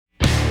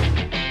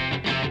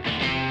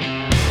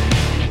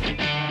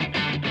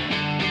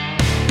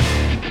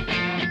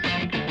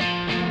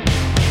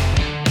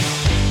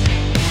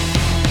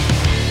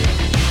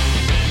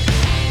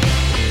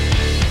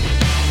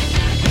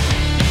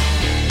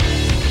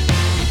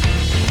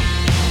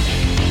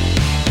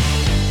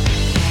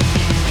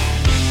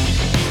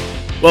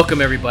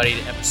Welcome, everybody,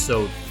 to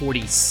episode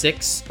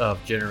 46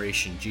 of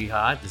Generation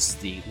Jihad. This is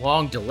the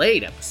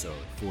long-delayed episode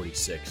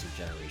 46 of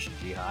Generation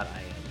Jihad.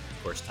 I am,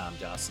 of course, Tom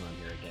Johnson.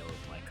 I'm here again with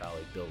my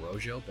colleague, Bill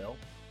Rojo. Bill.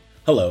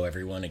 Hello,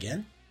 everyone,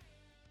 again.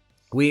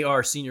 We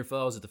are senior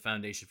fellows at the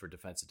Foundation for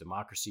Defense of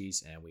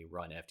Democracies, and we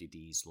run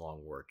FDD's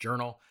Long War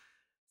Journal.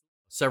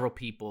 Several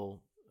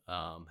people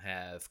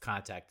have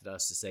contacted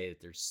us to say that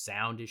there's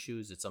sound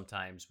issues, that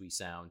sometimes we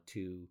sound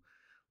too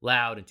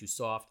loud and too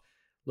soft.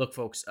 Look,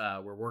 folks,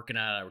 we're working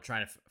on it. We're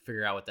trying to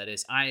figure out what that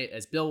is.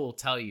 As Bill will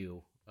tell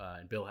you,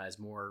 and Bill has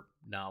more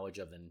knowledge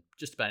of than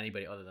just about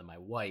anybody other than my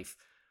wife,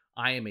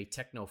 I am a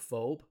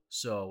technophobe.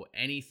 So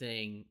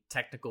anything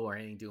technical or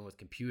anything doing with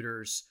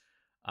computers,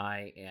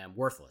 I am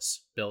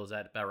worthless. Bill, is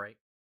that about right?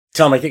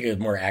 Tom, I think a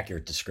more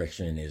accurate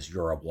description is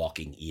you're a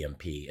walking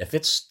EMP. If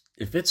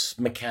it's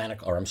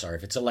mechanical, or I'm sorry,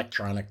 if it's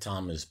electronic,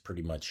 Tom is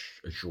pretty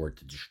much assured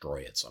to destroy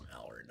it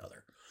somehow or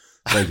another.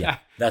 So yeah,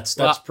 that's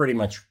pretty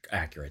much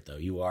accurate, though.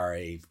 You are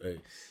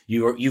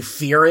you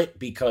fear it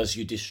because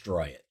you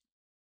destroy it.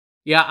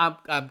 Yeah,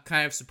 I'm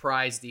kind of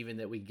surprised even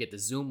that we can get the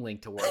Zoom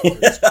link to work for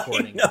this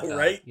recording.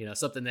 Right?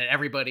 Something that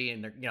everybody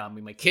and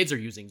my kids are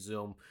using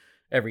Zoom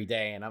every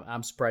day, and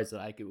I'm surprised that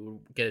I could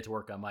get it to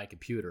work on my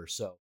computer.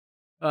 So,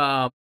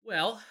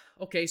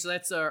 okay, so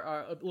that's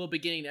our little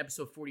beginning to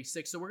episode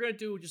 46. So we're going to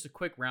do just a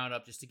quick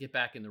roundup just to get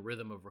back in the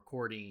rhythm of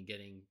recording and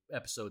getting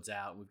episodes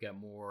out. We've got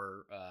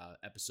more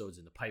episodes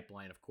in the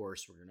pipeline, of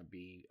course. We're going to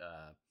be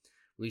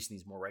releasing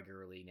these more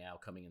regularly now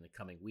coming in the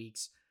coming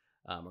weeks.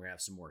 We're going to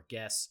have some more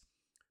guests.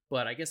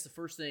 But I guess the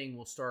first thing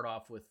we'll start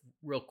off with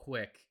real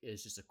quick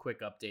is just a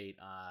quick update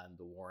on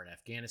the war in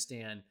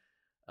Afghanistan.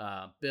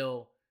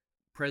 Bill,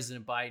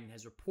 President Biden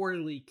has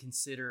reportedly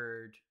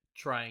considered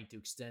trying to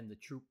extend the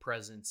troop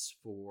presence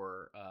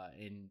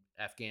in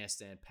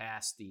Afghanistan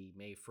past the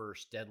May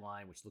 1st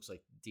deadline, which looks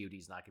like DoD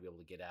is not going to be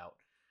able to get out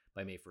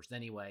by May 1st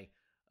anyway,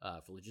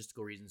 for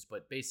logistical reasons.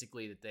 But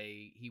basically, that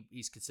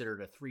he's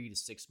considered a 3 to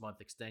 6 month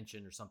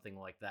extension or something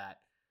like that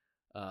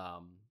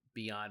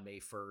beyond May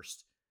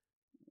 1st.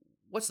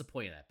 What's the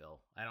point of that, Bill?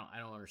 I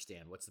don't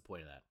understand. What's the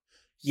point of that?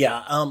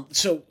 Yeah.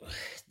 So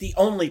the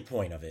only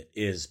point of it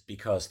is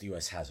because the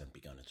U.S. hasn't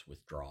begun its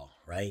withdrawal,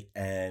 right?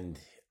 And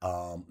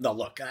no,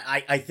 look,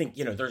 I think,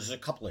 there's a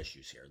couple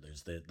issues here.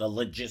 There's the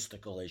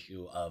logistical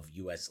issue of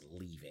U.S.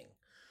 leaving,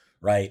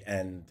 right?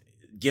 And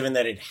given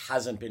that it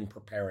hasn't been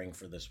preparing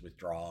for this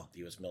withdrawal, the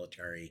U.S.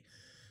 military,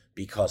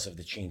 because of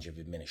the change of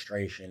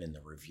administration and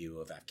the review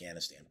of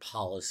Afghanistan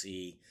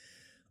policy,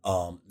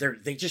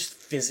 they just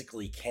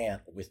physically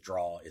can't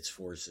withdraw its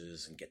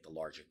forces and get the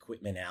large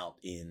equipment out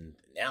in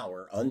now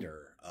or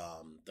under.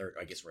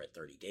 I guess we're at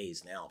 30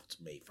 days now. It's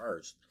May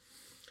 1st.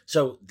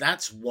 So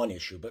that's one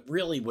issue. But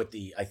really what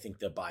I think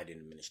the Biden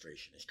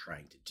administration is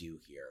trying to do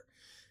here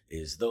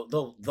is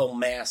they'll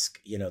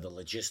mask, the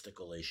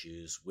logistical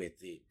issues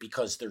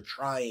because they're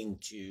trying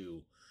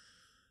to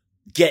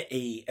get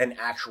an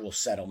actual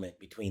settlement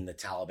between the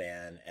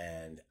Taliban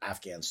and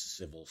Afghan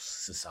civil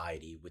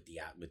society with the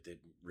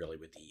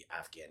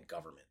Afghan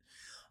government.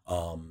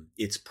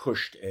 It's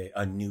pushed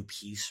a new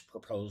peace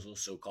proposal,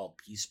 so-called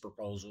peace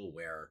proposal,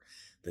 where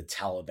the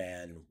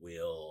Taliban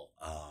will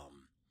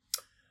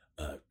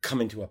come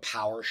into a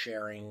power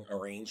sharing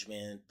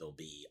arrangement. There'll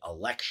be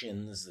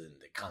elections, and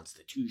the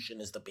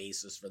Constitution is the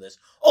basis for this.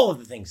 All of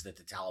the things that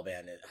the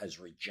Taliban has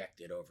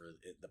rejected over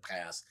the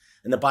past,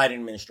 and the Biden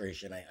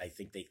administration, I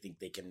think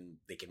they can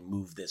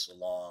move this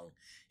along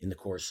in the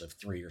course of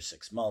 3 or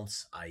 6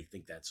 months. I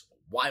think that's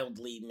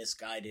wildly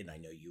misguided. I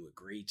know you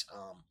agree,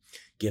 Tom,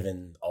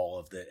 given all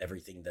of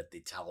everything that the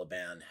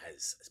Taliban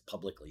has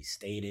publicly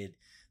stated,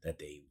 that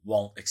they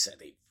won't accept.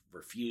 They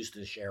refuse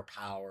to share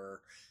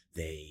power.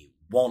 They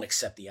won't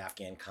accept the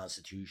Afghan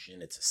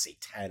Constitution. It's a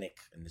satanic,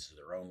 and this is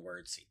their own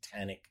word,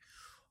 satanic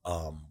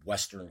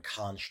Western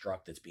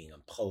construct that's being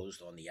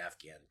imposed on the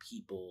Afghan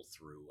people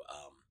through,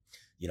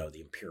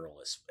 the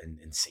imperialist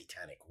and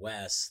satanic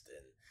West,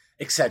 and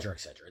et cetera,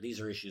 et cetera.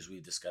 These are issues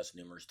we've discussed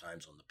numerous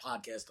times on the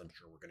podcast. I'm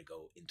sure we're going to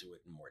go into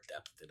it in more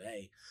depth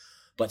today.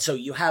 But so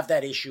you have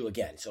that issue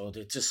again. So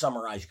to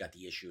summarize, you got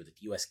the issue that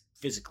the U.S.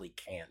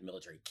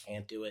 military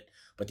can't do it,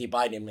 but the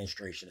Biden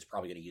administration is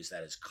probably going to use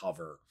that as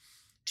cover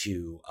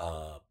to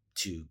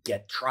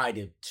try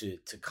to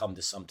come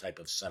to some type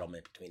of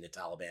settlement between the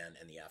Taliban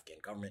and the Afghan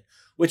government,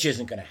 which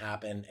isn't going to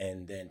happen.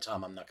 And then,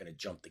 Tom, I'm not going to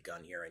jump the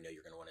gun here. I know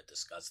you're going to want to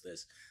discuss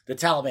this. The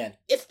Taliban,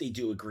 if they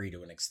do agree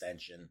to an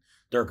extension,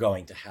 they're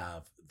going to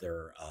have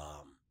they're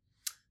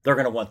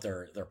going to want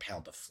their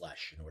pound of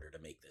flesh in order to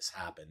make this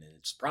happen. And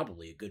it's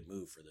probably a good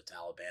move for the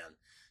Taliban.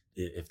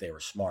 If they were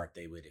smart,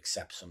 they would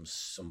accept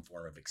some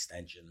form of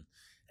extension,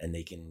 and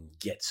they can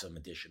get some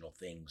additional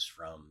things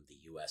from the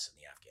U.S.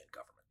 and the Afghan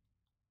government.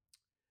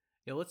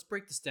 Yeah, let's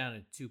break this down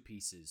into two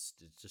pieces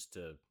just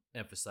to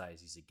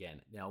emphasize these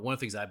again. Now, one of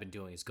the things I've been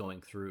doing is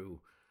going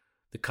through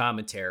the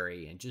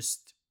commentary and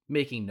just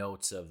making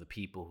notes of the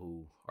people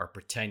who are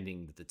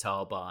pretending that the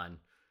Taliban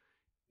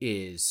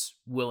is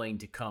willing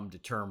to come to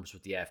terms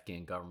with the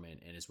Afghan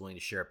government and is willing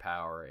to share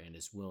power and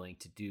is willing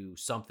to do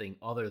something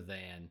other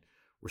than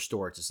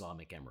restore its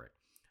Islamic emirate.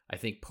 I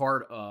think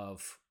part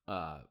of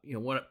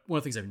one of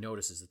the things I've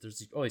noticed is that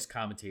there's all these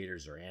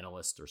commentators or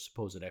analysts or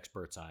supposed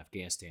experts on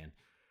Afghanistan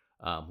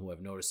who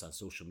I've noticed on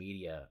social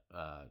media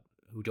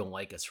who don't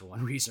like us for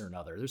one reason or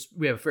another.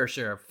 We have a fair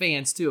share of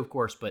fans too, of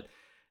course, but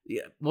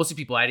yeah, most of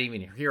the people I didn't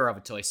even hear of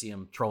until I see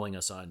them trolling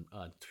us on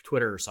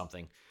Twitter or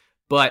something.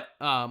 But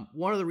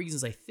one of the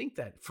reasons I think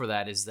that for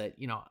that is that,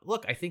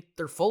 look, I think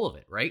they're full of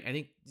it, right? I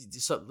think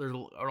there's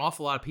an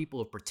awful lot of people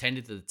who have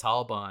pretended that the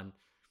Taliban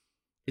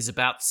is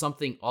about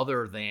something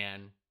other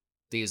than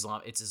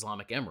its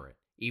Islamic Emirate.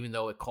 Even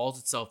though it calls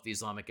itself the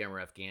Islamic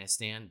Emirate of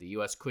Afghanistan, the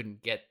U.S.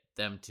 couldn't get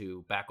them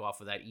to back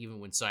off of that even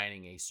when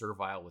signing a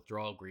servile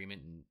withdrawal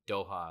agreement in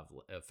Doha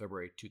of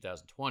February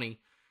 2020.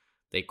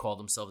 They called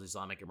themselves the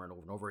Islamic Emirate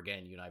over and over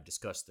again. You and I have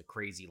discussed the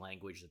crazy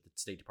language that the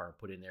State Department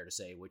put in there to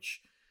say,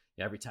 which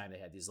every time they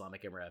had the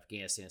Islamic Emirate of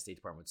Afghanistan, the State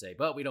Department would say,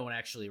 but we don't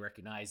actually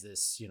recognize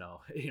this,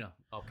 okay.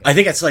 I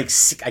think it's like,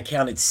 I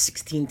counted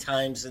 16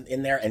 times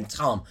in there. And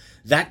Tom,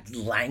 that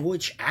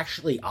language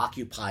actually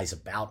occupies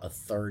about a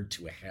third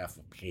to a half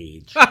a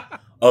page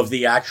of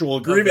the actual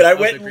agreement. I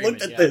went and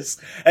looked at this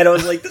and I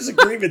was like, this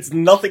agreement's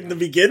nothing to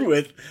begin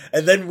with.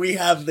 And then we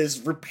have this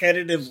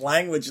repetitive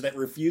language that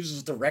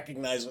refuses to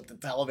recognize what the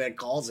Taliban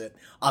calls it,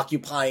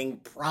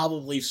 occupying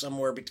probably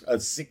somewhere between a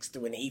sixth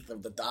to an eighth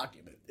of the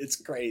document. It's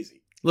crazy.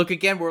 Look,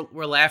 again,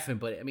 we're laughing,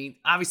 but I mean,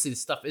 obviously, the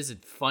stuff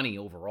isn't funny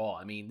overall.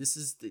 I mean,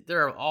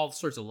 there are all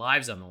sorts of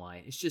lives on the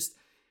line. It's just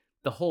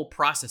the whole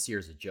process here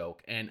is a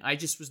joke. And I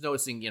just was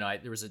noticing,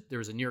 there was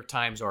a New York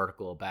Times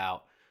article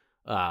about,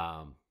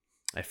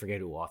 I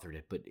forget who authored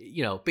it, but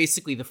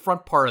basically the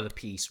front part of the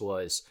piece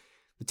was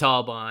the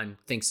Taliban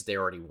thinks that they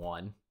already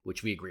won,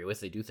 which we agree with.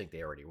 They do think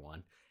they already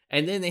won,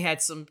 and then they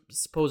had some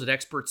supposed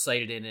experts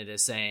cited in it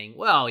as saying,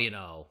 well,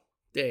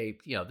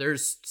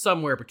 there's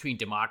somewhere between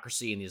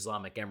democracy and the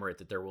Islamic Emirate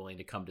that they're willing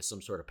to come to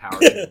some sort of power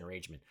sharing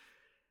arrangement.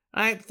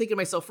 I'm thinking to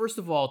myself, first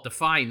of all,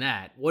 define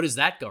that. What does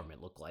that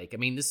government look like? I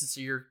mean,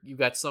 you've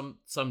got some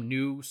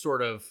new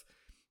sort of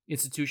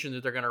institution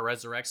that they're going to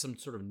resurrect, some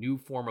sort of new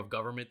form of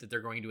government that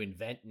they're going to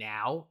invent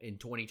now in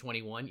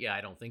 2021. Yeah, I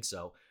don't think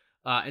so.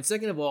 And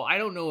second of all, I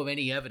don't know of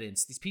any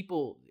evidence. These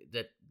people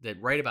that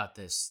write about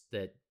this,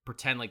 that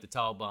pretend like the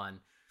Taliban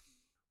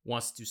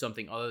wants to do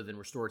something other than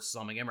restore its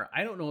Islamic Emirate.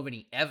 I don't know of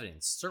any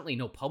evidence, certainly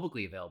no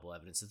publicly available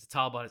evidence, that the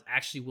Taliban is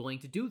actually willing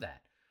to do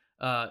that.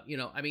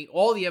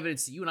 All the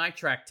evidence that you and I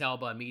track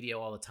Taliban media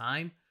all the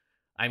time,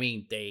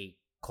 they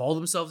call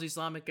themselves the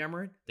Islamic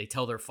Emirate. They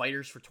tell their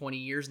fighters for 20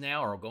 years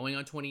now, or going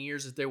on 20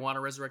 years, that they want to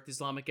resurrect the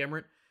Islamic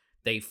Emirate.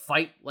 They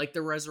fight like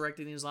they're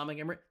resurrecting the Islamic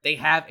Emirate. They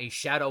have a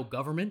shadow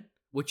government,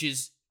 which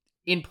is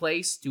in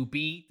place to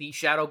be the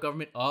shadow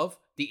government of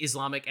the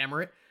Islamic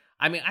Emirate.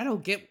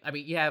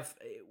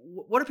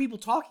 What are people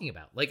talking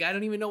about? Like, I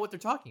don't even know what they're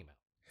talking about.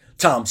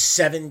 Tom,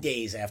 7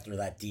 days after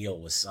that deal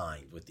was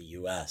signed with the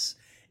U.S.,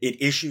 it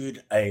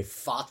issued a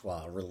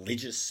fatwa, a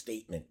religious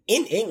statement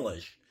in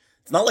English.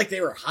 It's not like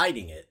they were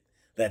hiding it,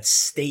 that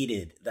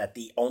stated that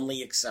the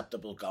only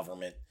acceptable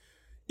government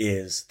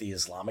is the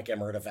Islamic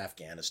Emirate of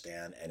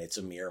Afghanistan and its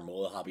emir,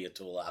 Mullah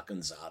Habibullah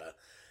Akhundzada,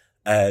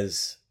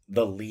 as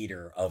the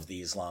leader of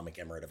the Islamic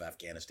Emirate of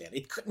Afghanistan.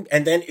 It couldn't,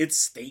 and then its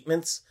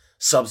statements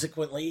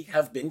subsequently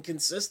have been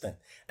consistent,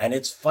 and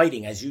it's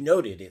fighting, as you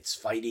noted, it's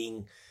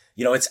fighting,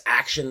 its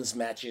actions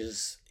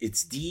matches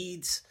its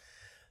deeds.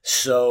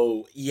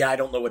 So yeah, I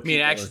don't know what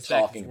people are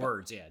talking about.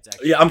 Words,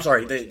 yeah, I'm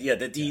sorry.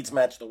 The deeds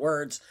match the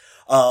words.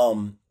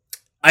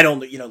 I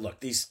don't, look,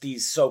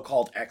 these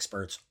so-called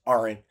experts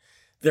aren't.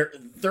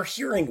 They're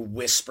hearing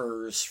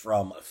whispers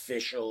from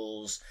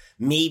officials,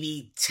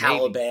 maybe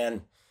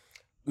Taliban,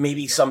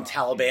 maybe some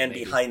Taliban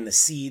behind the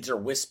scenes are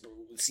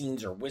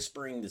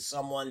whispering to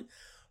someone.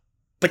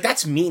 But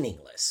that's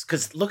meaningless,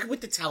 because look at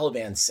what the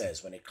Taliban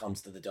says when it comes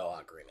to the Doha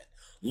Agreement.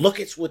 Look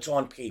at what's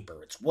on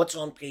paper. It's what's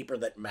on paper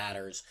that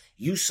matters.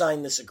 You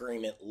sign this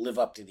agreement, live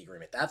up to the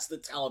agreement. That's the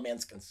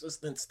Taliban's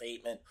consistent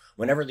statement.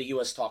 Whenever the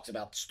U.S. talks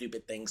about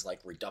stupid things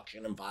like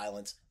reduction in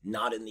violence,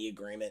 not in the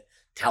agreement,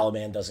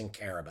 Taliban doesn't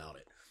care about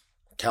it.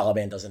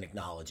 Taliban doesn't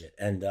acknowledge it.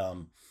 And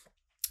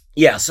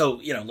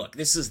so look,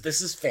 this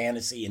is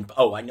fantasy. And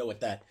I know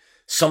what that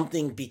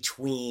something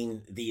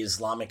between the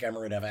Islamic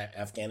Emirate of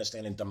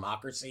Afghanistan and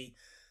democracy.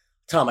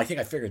 Tom, I think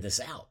I figured this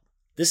out.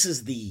 This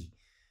is the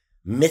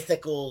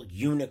mythical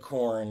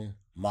unicorn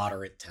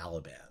moderate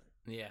Taliban.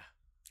 Yeah.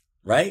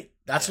 Right?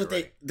 That's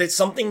that's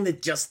something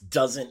that just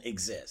doesn't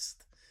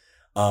exist.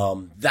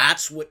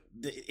 That's what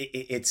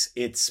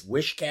it's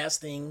wish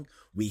casting.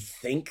 We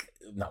think,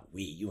 not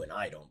we, you and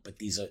I don't, but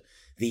these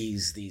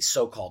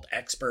so-called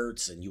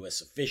experts and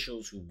U.S.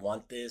 officials who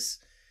want this.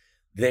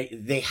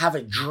 They have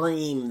a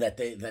dream that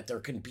there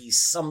can be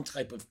some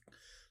type of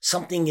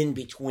something in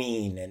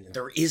between, and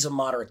there is a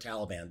moderate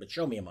Taliban, but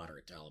show me a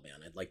moderate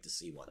Taliban. I'd like to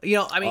see one.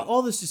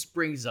 All this just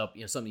brings up,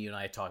 something you and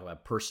I talk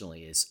about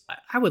personally is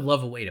I would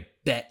love a way to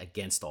bet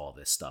against all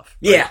this stuff.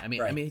 Right?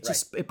 Yeah.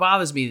 It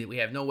bothers me that we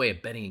have no way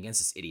of betting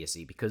against this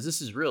idiocy, because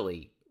this is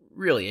really,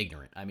 really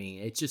ignorant.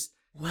 It's just,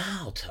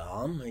 Wow,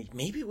 Tom, like,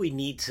 maybe we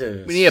need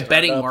to We need a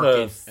betting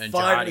market, and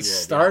Jihadi will,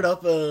 start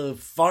up a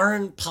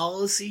foreign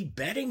policy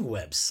betting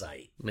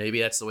website.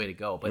 Maybe that's the way to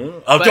go.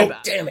 But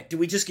damn it! Did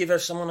we just give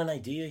someone an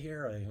idea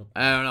here?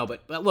 I don't know,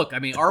 but look, I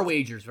mean, our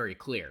wager is very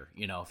clear.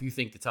 You know, if you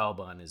think the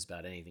Taliban is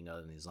about anything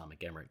other than the Islamic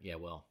Emirate, yeah,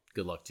 well,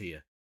 good luck to you.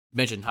 You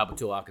mentioned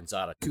Habatullah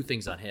Akhundzada. Two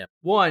things on him.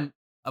 One,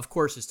 of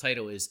course, his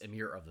title is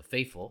Emir of the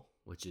Faithful,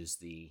 which is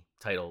the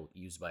title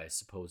used by a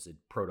supposed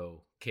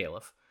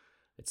proto-caliph.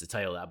 It's the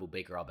title Abu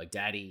Bakr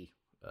al-Baghdadi,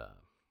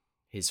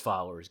 his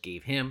followers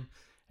gave him,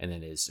 and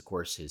then of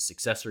course, his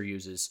successor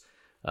uses.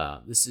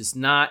 This is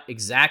not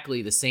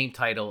exactly the same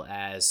title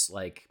as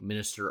like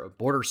Minister of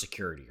Border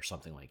Security or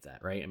something like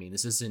that, right? I mean,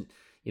 this isn't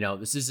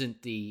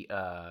the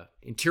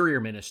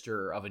interior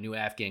minister of a new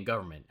Afghan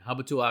government.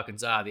 Habatullah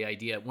Akhundzada, the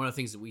idea, one of the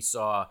things that we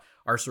saw,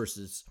 our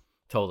sources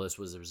told us,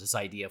 was there was this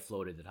idea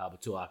floated that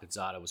Habatullah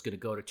Akhundzada was going to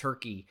go to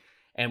Turkey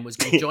and was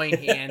going to join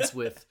hands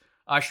with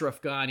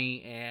Ashraf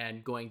Ghani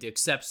and going to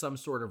accept some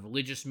sort of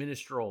religious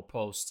ministerial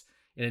post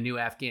in a new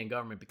Afghan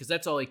government, because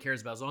that's all he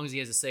cares about. As long as he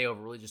has a say over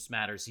religious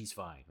matters, he's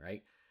fine,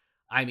 right?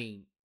 I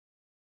mean,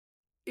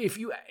 if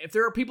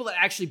there are people that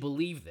actually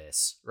believe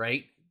this,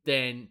 right,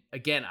 then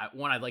again,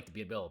 I'd like to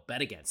be able to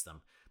bet against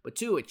them. But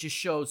two, it just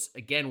shows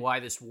again why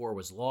this war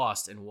was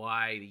lost and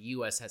why the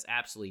U.S. has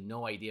absolutely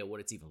no idea what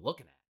it's even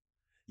looking at.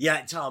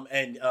 Yeah, Tom,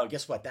 and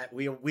guess what? That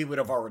we would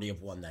have already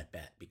have won that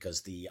bet,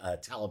 because the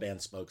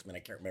Taliban spokesman, I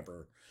can't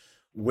remember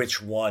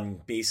which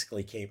one,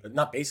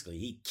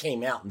 he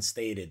came out and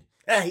stated,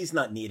 he's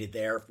not needed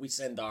there. If we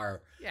send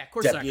our of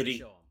course deputy,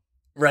 show him.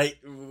 Right,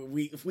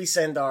 if we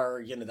send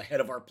our the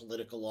head of our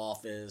political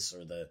office,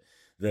 or the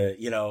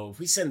if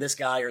we send this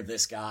guy or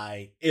this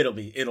guy, it'll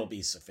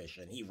be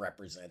sufficient. He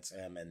represents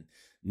him, and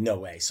no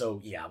way.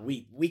 So yeah,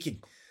 we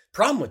could.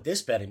 Problem with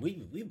this betting,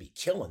 we'd be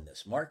killing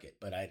this market.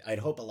 But I'd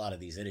hope a lot of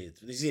these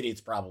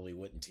idiots probably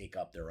wouldn't take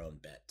up their own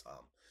bet, Tom.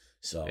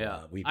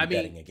 So we'd be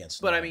betting against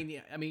them. But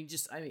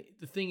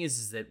the thing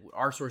is that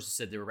our sources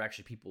said there were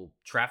actually people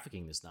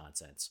trafficking this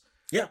nonsense.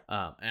 Yeah.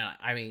 And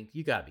I mean,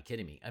 you got to be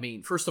kidding me. I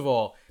mean, first of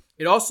all,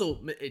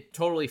 it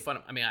totally fun.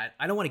 I mean,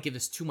 I don't want to give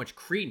this too much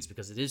credence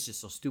because it is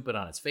just so stupid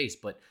on its face.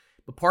 But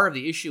part of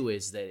the issue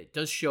is that it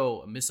does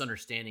show a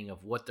misunderstanding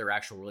of what their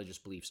actual religious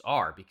beliefs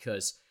are,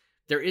 because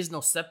there is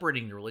no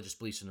separating the religious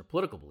beliefs from their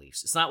political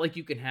beliefs. It's not like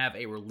you can have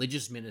a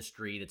religious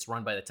ministry that's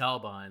run by the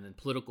Taliban and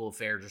political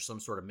affairs are some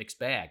sort of mixed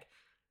bag.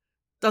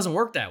 Doesn't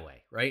work that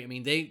way, right? I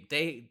mean,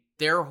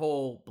 their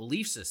whole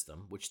belief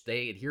system, which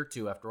they adhere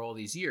to after all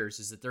these years,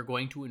 is that they're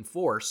going to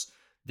enforce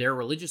their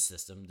religious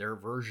system, their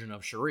version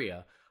of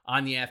Sharia,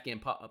 on the Afghan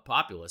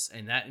populace,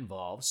 and that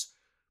involves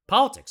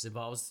politics. It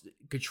involves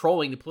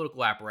controlling the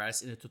political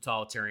apparatus in a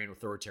totalitarian,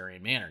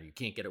 authoritarian manner. You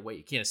can't get away.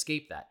 You can't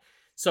escape that.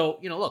 So,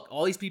 look,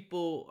 all these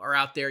people are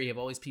out there. You have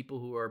all these people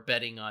who are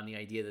betting on the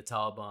idea the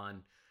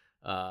Taliban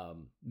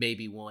may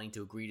be willing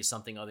to agree to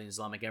something other than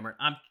Islamic Emirate.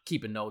 I'm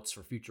keeping notes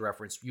for future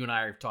reference. You and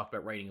I have talked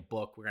about writing a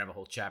book. We're gonna have a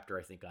whole chapter,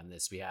 I think, on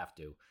this. We have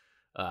to,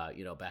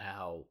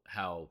 about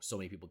how so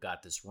many people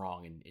got this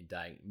wrong and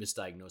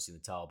misdiagnosing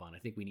the Taliban. I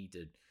think we need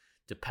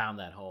to pound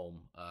that home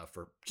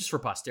for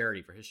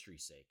posterity, for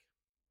history's sake.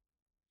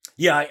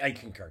 Yeah, I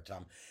concur,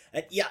 Tom.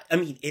 Yeah, I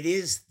mean, it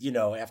is,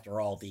 after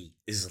all, the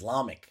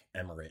Islamic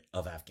Emirate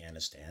of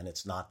Afghanistan.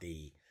 It's not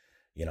the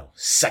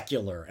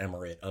secular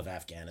emirate of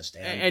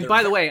Afghanistan. And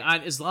by the way,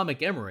 on Islamic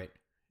Emirate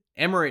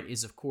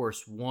is, of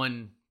course,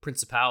 one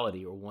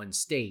principality or one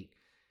state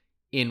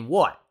in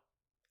what?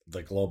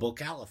 The global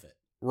caliphate.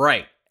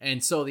 Right.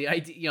 And so the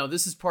idea,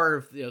 this is part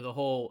of the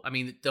whole, I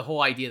mean, the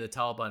whole idea the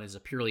Taliban is a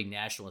purely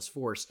nationalist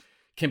force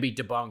can be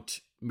debunked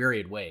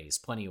myriad ways,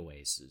 plenty of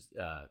ways.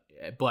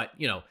 But,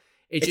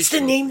 it's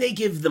the name they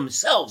give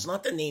themselves,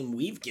 not the name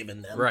we've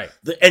given them. Right.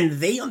 And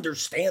they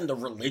understand the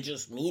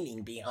religious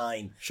meaning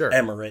behind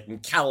emirate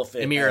and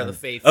caliphate. Emir of the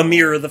Faithful.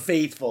 Emir of the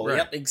Faithful. Right.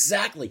 Yep,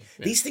 exactly.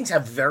 Yeah. These things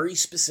have very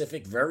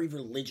specific, very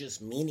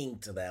religious meaning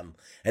to them.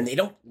 And they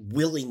don't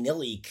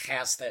willy-nilly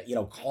cast that,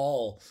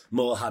 call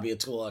Mullah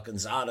Habatullah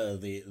Akhundzada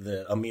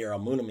the Emir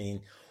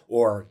al-Mu'minin,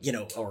 or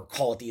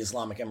call it the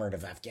Islamic Emirate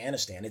of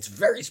Afghanistan. It's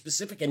very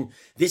specific. And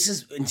this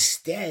is,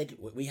 instead,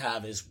 what we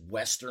have is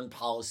Western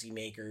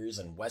policymakers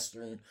and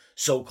Western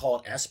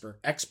so-called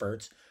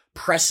experts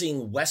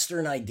pressing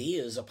Western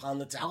ideas upon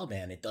the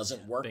Taliban. It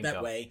doesn't work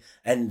that way.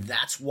 And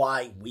that's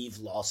why we've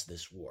lost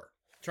this war.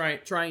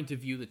 Trying to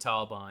view the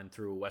Taliban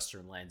through a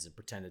Western lens and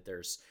pretend that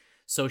there's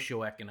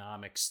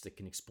socioeconomics that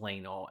can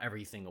explain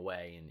everything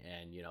away.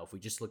 And if we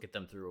just look at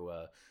them through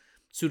a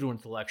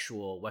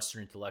pseudo-intellectual,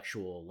 Western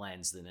intellectual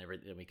lens, then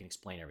we can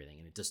explain everything,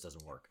 and it just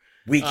doesn't work.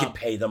 We can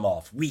pay them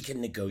off. We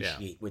can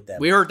negotiate with them.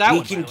 We heard that.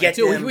 We can get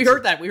too. them. We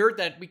heard that. We heard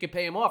that we could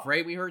pay them off,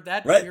 right? We heard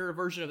that. Right. Your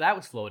version of that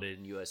was floated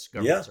in U.S.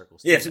 government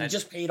circles. Yeah, so we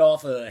just paid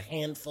off a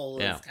handful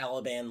of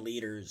Taliban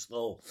leaders.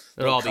 They'll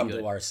come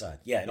to our side.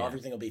 Yeah, and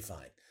everything will be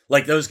fine.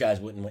 Like, those guys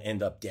wouldn't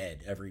end up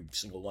dead, every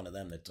single one of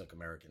them that took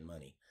American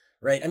money.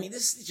 Right? I mean,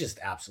 this is just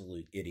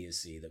absolute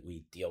idiocy that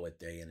we deal with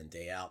day in and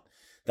day out.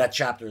 That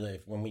chapter,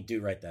 when we do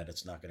write that,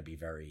 it's not going to be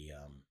very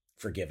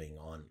forgiving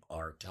on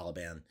our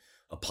Taliban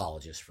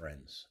apologist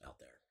friends out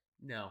there.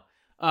 No.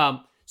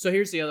 So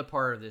here's the other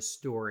part of this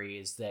story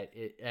is that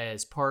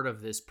as part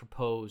of this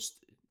proposed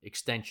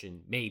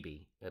extension,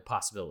 maybe a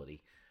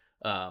possibility,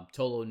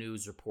 Tolo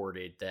News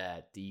reported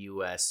that the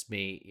U.S.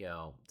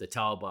 the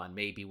Taliban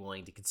may be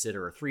willing to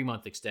consider a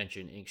 3-month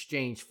extension in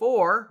exchange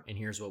for, and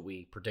here's what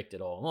we predicted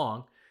all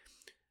along,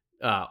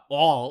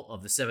 all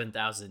of the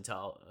 7,000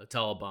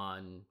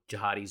 Taliban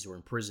jihadis who are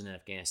in prison in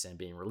Afghanistan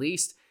being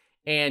released,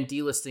 and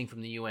delisting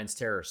from the UN's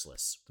terrorist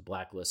list, the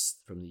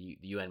blacklist from the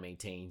UN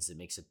maintains that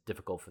makes it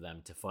difficult for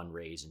them to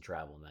fundraise and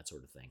travel and that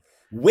sort of thing.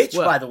 Which,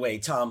 by the way,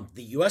 Tom,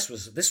 the U.S.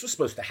 this was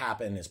supposed to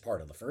happen as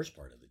part of the first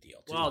part of the deal.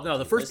 Too. Well, no,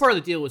 the first part of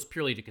the deal was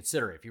purely to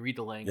consider it. If you read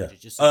the language,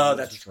 it's just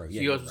that's true. The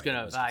U.S. was going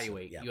to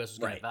evaluate. The U.S. was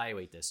going to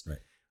evaluate this.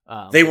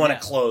 Right. They want to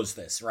close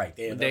this, right?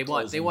 They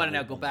want to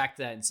now go back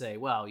to that and say,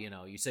 well,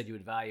 you said you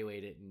would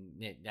evaluate it,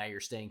 and now you're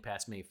staying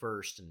past May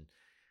 1st, and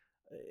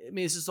I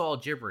mean, this is all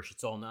gibberish.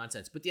 It's all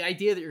nonsense. But the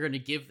idea that you're going to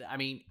give,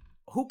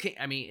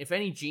 if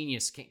any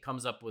genius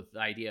comes up with the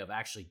idea of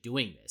actually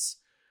doing this,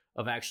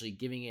 of actually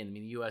giving in, the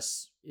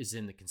U.S. is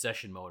in the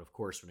concession mode, of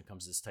course, when it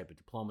comes to this type of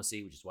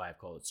diplomacy, which is why I've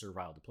called it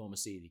servile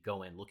diplomacy. You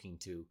go in looking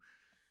to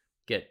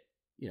get,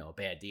 a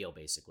bad deal,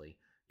 basically,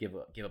 give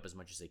up as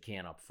much as they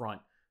can up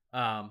front.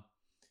 I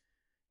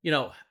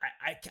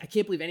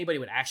can't believe anybody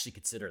would actually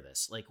consider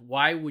this. Like,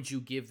 why would you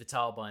give the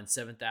Taliban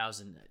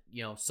 7,000?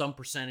 Some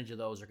percentage of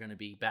those are going to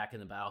be back in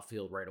the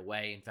battlefield right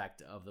away. In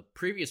fact, of the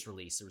previous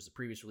release, there was a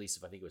previous release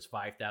of, I think it was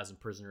 5,000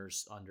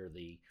 prisoners under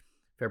the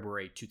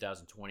February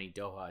 2020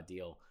 Doha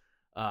deal.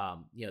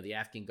 The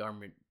Afghan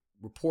government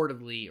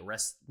reportedly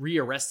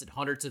rearrested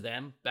hundreds of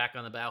them back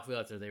on the battlefield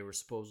after they were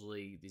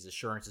supposedly these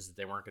assurances that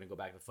they weren't going to go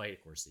back to the fight.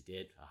 Of course, they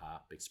did.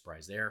 Big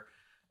surprise there.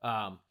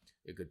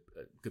 A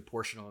good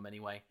portion of them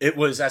anyway. It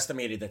was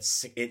estimated that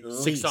at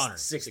least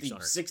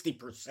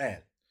 60%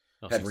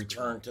 had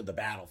returned to the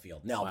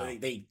battlefield. Now, wow.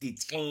 they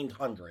detained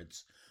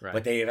hundreds, right.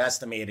 But they have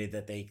estimated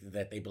that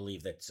they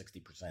believe that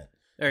 60%.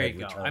 There you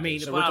go.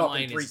 So we're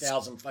talking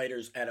 3,000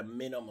 fighters at a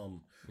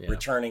minimum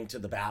returning to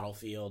the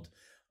battlefield.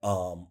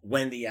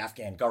 When the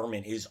Afghan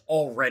government is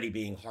already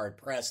being hard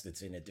pressed,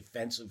 it's in a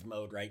defensive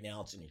mode right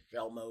now. It's in a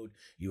shell mode.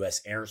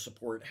 U.S. air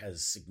support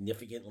has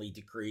significantly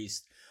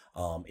decreased.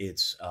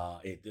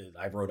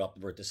 I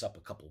wrote this up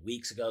a couple of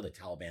weeks ago. The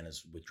Taliban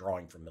is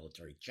withdrawing from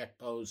military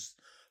checkposts,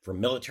 from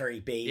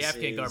military bases. The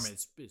Afghan government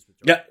is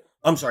withdrawing. Yeah,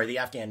 I'm sorry. The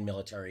Afghan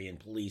military and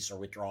police are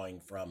withdrawing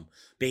from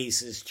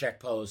bases,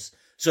 checkposts.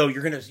 So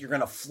you're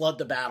gonna flood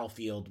the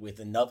battlefield with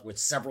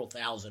several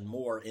thousand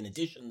more, in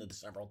addition to the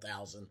several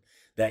thousand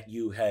that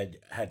you had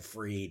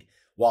freed,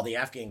 while the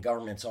Afghan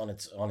government's on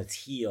its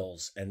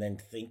heels, and then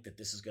think that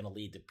this is going to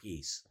lead to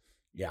peace.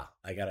 Yeah,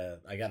 I got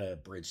a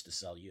bridge to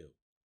sell you.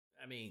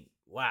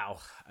 Wow.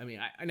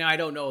 I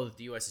don't know that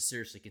the U.S. is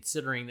seriously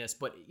considering this,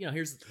 but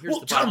here's the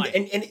bottom Tom,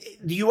 line. And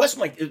the U.S.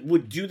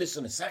 would do this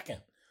in a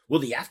second. Will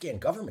the Afghan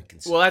government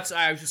consider? Well,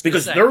 I was just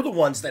because they're the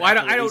ones that. Well,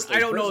 I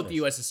don't know if the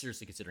U.S. is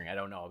seriously considering. I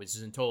don't know. This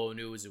is in Tolo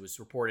News. It was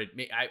reported.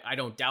 I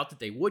don't doubt that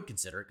they would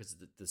consider it because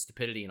the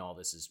stupidity and all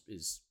this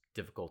is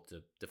difficult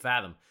to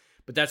fathom.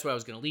 But that's what I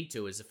was going to lead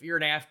to is if you're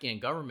an Afghan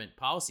government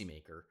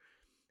policymaker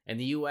and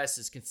the U.S.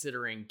 is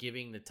considering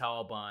giving the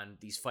Taliban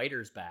these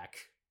fighters back,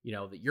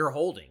 that you're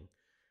holding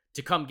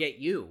to come get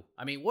you.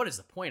 What is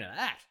the point of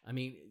that?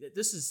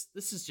 This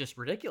is just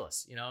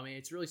ridiculous.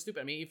 It's really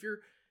stupid. If you're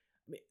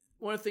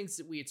one of the things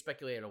that we had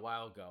speculated a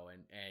while ago,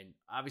 and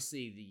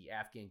obviously the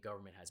Afghan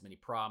government has many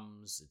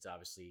problems. It's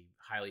obviously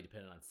highly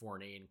dependent on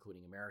foreign aid,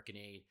 including American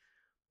aid.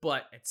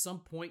 But at some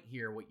point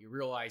here, what you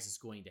realize is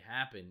going to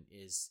happen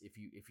is if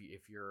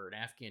you're an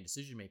Afghan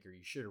decision maker,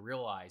 you should have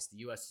realized the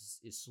U.S.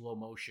 is slow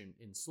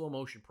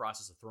motion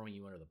process of throwing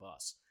you under the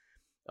bus,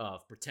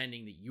 of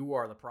pretending that you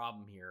are the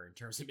problem here in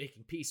terms of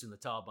making peace when the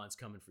Taliban's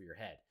coming for your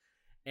head.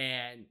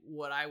 And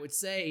what I would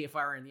say if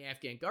I were in the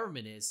Afghan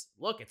government is,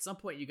 look, at some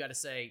point you got to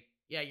say,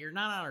 yeah, you're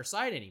not on our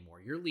side anymore.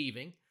 You're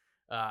leaving.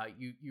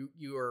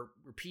 You are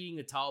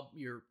repeating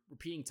you're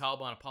repeating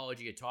Taliban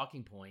apology at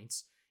talking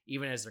points,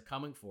 even as they're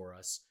coming for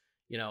us.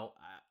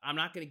 I'm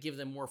not going to give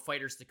them more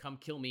fighters to come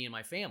kill me and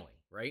my family,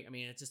 right?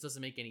 It just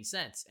doesn't make any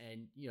sense.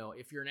 And,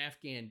 if you're an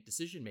Afghan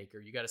decision maker,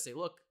 you got to say,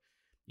 look,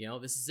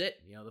 this is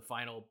it. The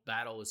final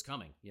battle is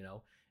coming,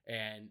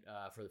 and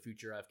for the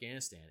future of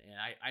Afghanistan. And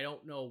I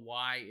don't know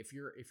why, if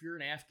you're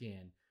an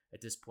Afghan at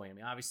this point,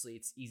 obviously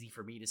it's easy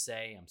for me to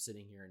say. I'm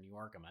sitting here in New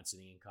York. I'm not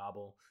sitting in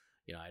Kabul.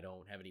 I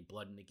don't have any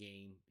blood in the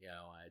game.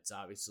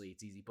 It's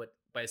easy. But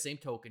by the same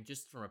token,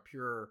 just from a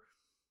pure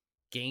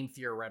game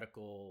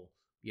theoretical,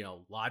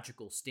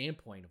 logical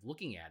standpoint of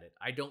looking at it,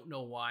 I don't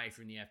know why, if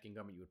you're in the Afghan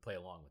government, you would play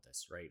along with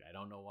this, right? I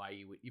don't know why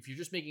you would, if you're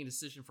just making a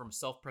decision from a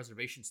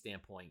self-preservation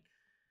standpoint,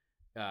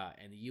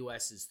 and the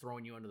U.S. is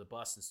throwing you under the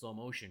bus in slow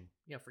motion,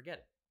 forget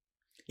it.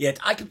 Yeah,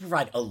 I could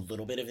provide a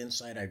little bit of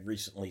insight. I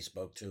recently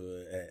spoke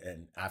to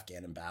an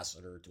Afghan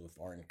ambassador to a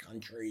foreign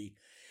country,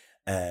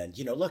 and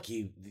look,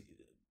 he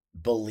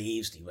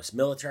believes the U.S.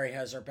 military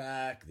has our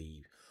back.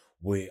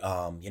 We're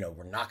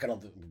not going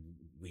to.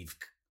 We've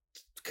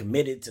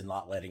committed to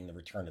not letting the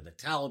return of the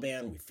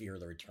Taliban. We fear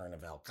the return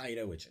of Al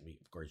Qaeda, which of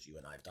course you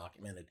and I have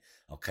documented.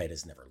 Al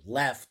Qaeda's never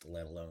left,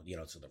 let alone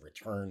so the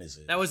return is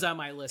that was on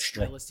my list.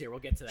 My list here. We'll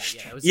get to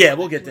that.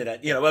 We'll get to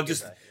that. I'm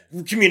just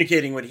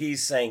communicating what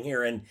he's saying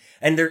here, and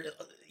there,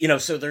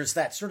 so there's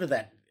that sort of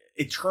that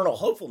eternal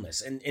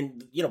hopefulness,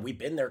 and we've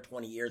been there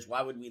 20 years.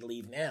 Why would we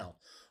leave now?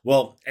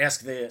 Well,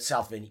 ask the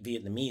South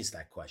Vietnamese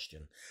that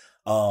question.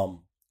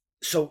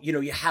 So,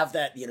 you have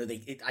that,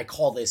 I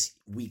call this,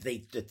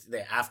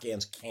 the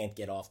Afghans can't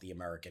get off the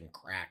American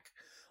crack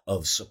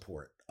of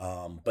support.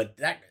 But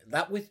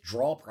that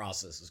withdrawal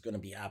process is going to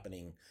be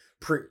happening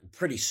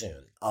pretty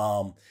soon.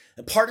 And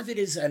part of it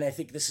is, and I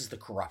think this is the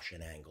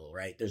corruption angle,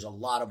 right? There's a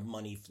lot of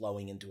money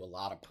flowing into a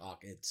lot of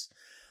pockets.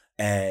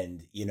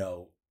 And,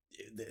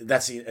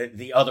 that's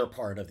the other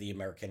part of the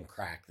American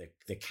crack,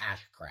 the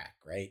cash crack,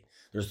 right?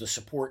 There's the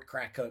support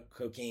crack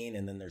cocaine,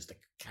 and then there's the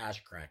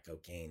cash crack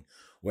cocaine,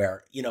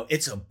 where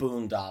it's a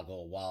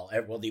boondoggle while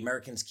the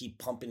Americans keep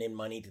pumping in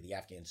money to the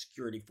Afghan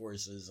security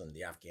forces and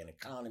the Afghan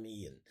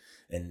economy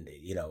and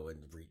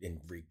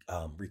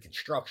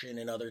reconstruction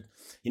and other,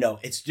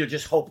 it's to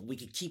just hope we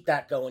could keep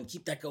that going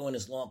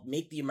as long,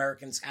 make the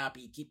Americans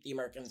happy, keep the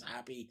Americans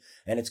happy,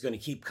 and it's going to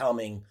keep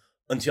coming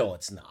until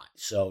it's not.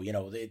 So,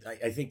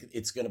 I think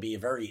it's going to be a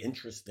very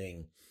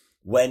interesting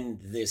when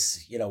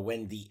this,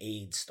 when the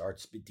aid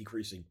starts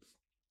decreasing,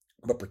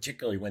 but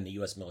particularly when the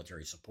U.S.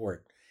 military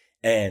support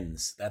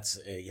ends. That's,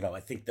 I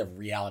think the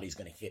reality is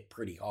going to hit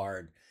pretty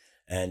hard,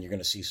 and you're going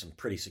to see some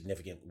pretty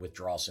significant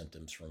withdrawal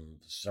symptoms from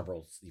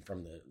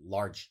the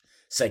large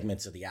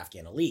segments of the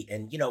Afghan elite.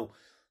 And,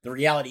 the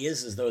reality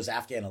is those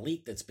Afghan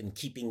elite that's been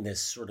keeping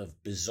this sort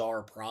of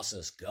bizarre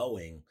process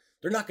going,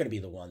 they're not going to be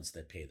the ones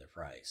that pay the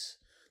price.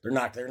 They're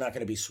not going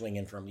to be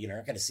swinging from, you're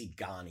not going to see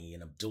Ghani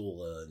and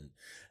Abdullah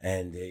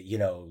and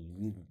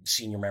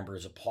senior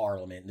members of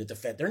parliament and the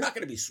defense. They're not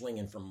going to be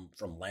swinging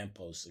from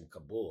lampposts in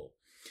Kabul.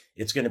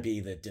 It's going to be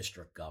the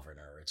district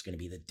governor. It's going to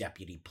be the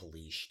deputy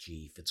police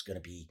chief. It's going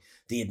to be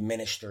the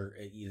administrator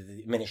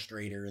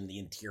in the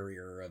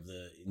interior of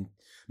the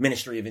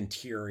Ministry of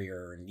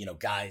Interior, and,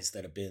 guys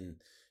that have been,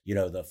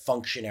 the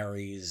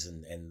functionaries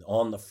and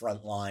on the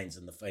front lines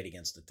in the fight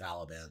against the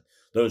Taliban.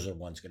 Those are the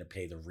ones going to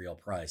pay the real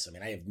price. I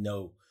mean, I have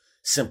no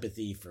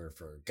sympathy for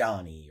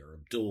Ghani or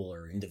Abdul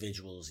or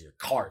individuals,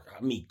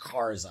 Hamid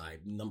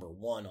Karzai, number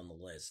one on the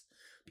list.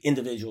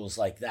 Individuals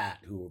like that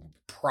who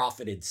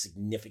profited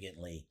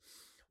significantly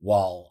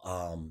while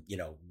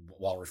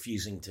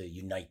refusing to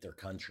unite their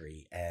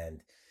country.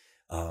 And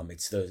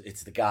it's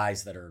the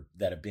guys that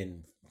have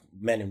been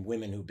men and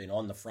women who've been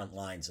on the front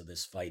lines of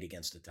this fight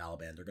against the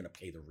Taliban. They're going to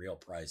pay the real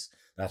price.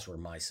 That's where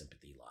my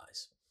sympathy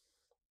lies.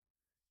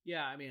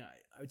 Yeah, I mean,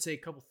 I would say a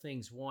couple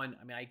things. One,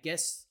 I mean, I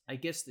guess in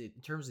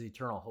terms of the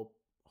eternal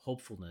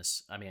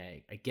hopefulness, I mean,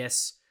 I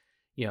guess,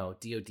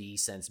 DOD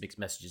sends mixed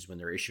messages when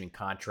they're issuing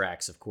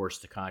contracts, of course,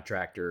 to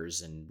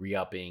contractors and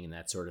re-upping and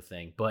that sort of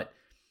thing. But,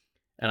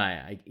 and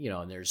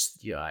and there's,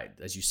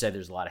 as you said,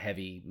 there's a lot of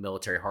heavy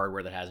military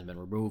hardware that hasn't been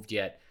removed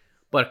yet.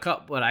 But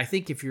I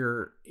think if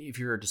you're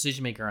a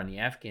decision maker on the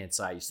Afghan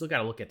side, you still got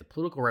to look at the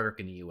political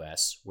rhetoric in the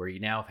U.S., where you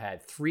now have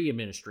had 3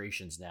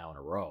 administrations now in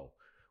a row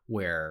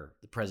where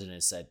the president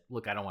has said,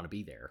 look, I don't want to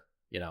be there.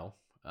 You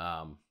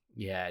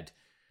had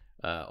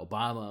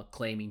Obama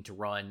claiming to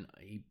run.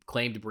 He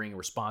claimed to bring a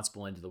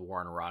responsible end to the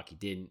war in Iraq. He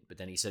didn't, but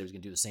then he said he was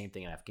going to do the same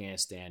thing in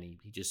Afghanistan.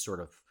 He just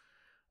sort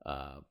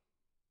of,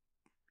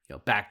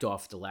 backed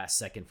off at the last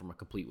second from a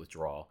complete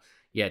withdrawal.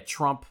 You had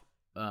Trump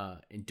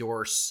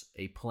endorse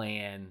a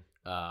plan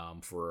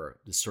for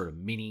this sort of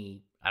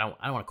mini, I don't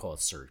want to call it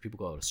a surge. People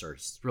call it a surge.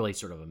 It's really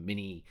sort of a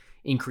mini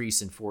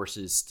increase in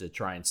forces to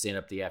try and stand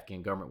up the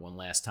Afghan government one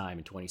last time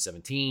in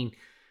 2017.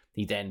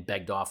 He then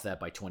begged off that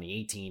by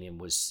 2018 and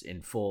was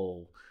in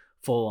full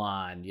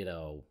on,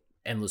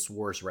 endless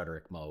wars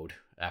rhetoric mode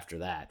after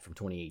that from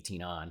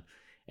 2018 on.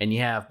 And you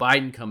have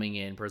President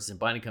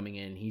Biden coming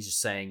in. He's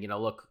just saying,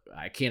 look,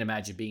 I can't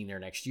imagine being there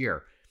next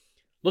year.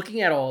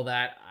 Looking at all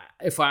that,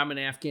 if I'm an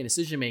Afghan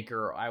decision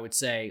maker, I would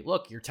say,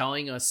 look, you're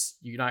telling us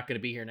you're not going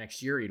to be here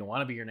next year. You don't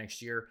want to be here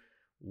next year.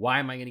 Why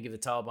am I going to give the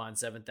Taliban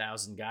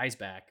 7,000 guys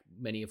back,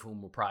 many of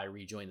whom will probably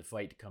rejoin the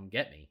fight to come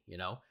get me,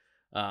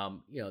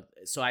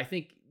 So I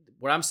think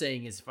what I'm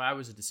saying is, if I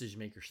was a decision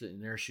maker sitting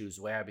in their shoes,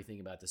 the way I'd be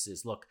thinking about this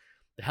is, look,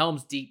 the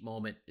Helm's Deep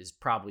moment is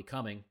probably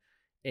coming,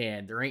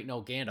 and there ain't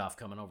no Gandalf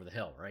coming over the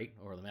hill, right?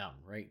 Over the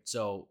mountain, right?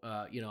 So,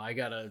 I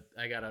gotta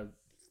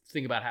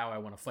think about how I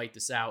want to fight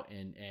this out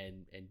and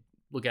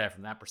look at it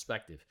from that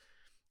perspective.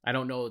 I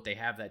don't know that they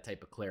have that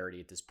type of clarity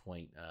at this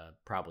point.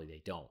 Probably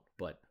they don't,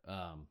 but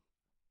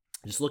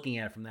just looking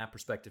at it from that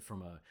perspective,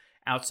 from a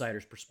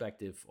outsider's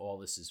perspective, all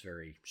this is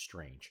very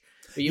strange.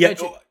 But you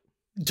mentioned,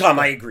 Tom,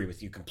 I agree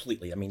with you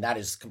completely. I mean, that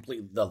is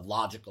completely the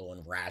logical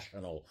and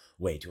rational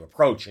way to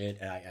approach it.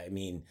 I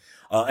mean,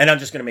 and I'm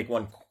just going to make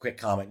one quick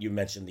comment. You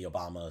mentioned the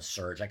Obama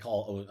surge. I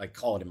call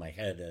it in my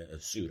head a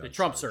pseudo. The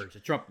Trump surge, the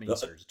Trump mini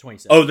surge, the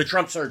 27. Oh, the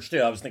Trump surge too.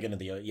 I was thinking of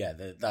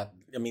that.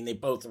 I mean, they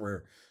both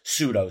were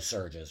pseudo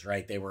surges,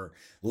 right? They were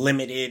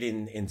limited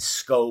in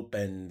scope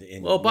and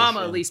in. Well, Obama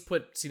mission. at least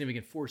put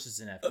significant forces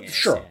in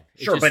Afghanistan.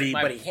 Sure, but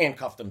he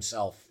handcuffed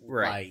himself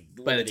by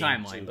the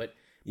timeline. But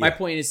my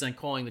point is, on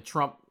calling the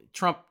Trump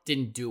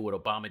didn't do what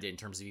Obama did in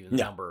terms of even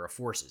the number of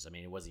forces. I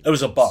mean, it wasn't. It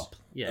was a bump.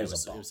 Yeah, it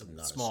was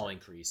a small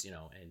increase, and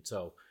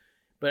so,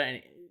 but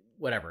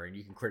whatever. And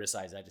you can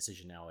criticize that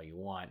decision now all you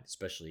want,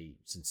 especially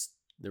since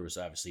there was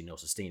obviously no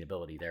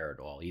sustainability there at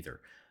all either.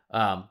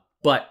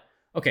 But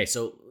okay,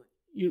 so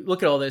you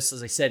look at all this.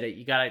 As I said,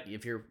 you got to,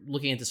 if you're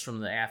looking at this from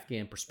the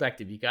Afghan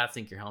perspective, you got to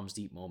think your Helm's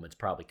Deep moment's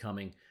probably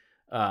coming.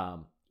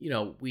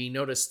 We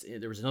noticed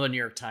there was another New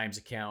York Times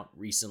account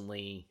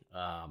recently.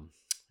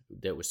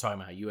 That was talking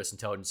about how U.S.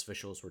 intelligence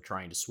officials were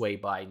trying to sway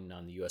Biden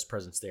on the U.S.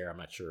 presence there. I'm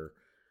not sure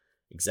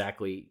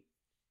exactly,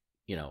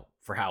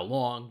 for how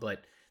long,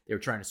 but they were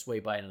trying to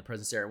sway Biden on the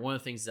presence there. And one of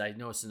the things that I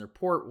noticed in the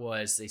report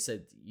was they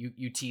said,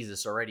 you tease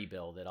this already,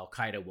 Bill, that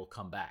Al-Qaeda will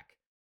come back.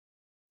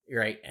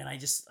 Right? And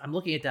I'm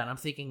looking at that and I'm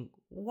thinking,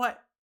 what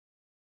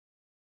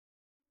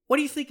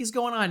do you think is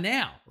going on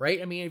now?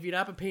 Right? I mean, if you've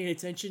not been paying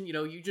attention,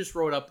 you just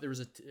wrote up, there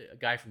was a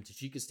guy from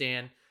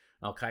Tajikistan,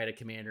 Al-Qaeda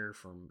commander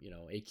from,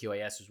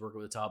 AQIS who's working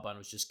with the Taliban,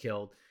 was just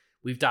killed.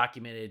 We've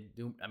documented,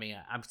 I mean,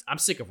 I'm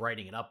sick of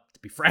writing it up, to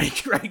be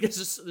frank, right?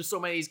 Because there's so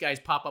many of these guys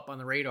pop up on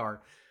the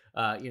radar.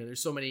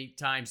 There's so many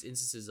times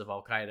instances of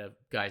Al-Qaeda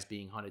guys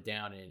being hunted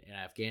down in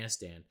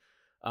Afghanistan.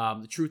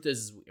 The truth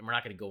is, and we're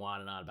not going to go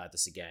on and on about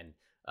this again.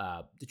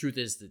 The truth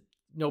is that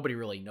nobody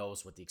really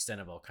knows what the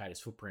extent of Al-Qaeda's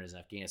footprint is in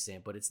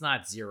Afghanistan, but it's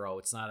not zero.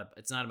 It's not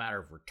a matter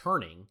of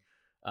returning.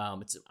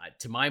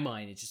 To my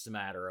mind, it's just a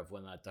matter of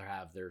whether or not they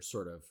have their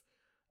sort of,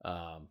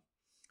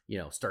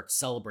 start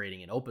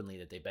celebrating it openly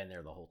that they've been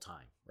there the whole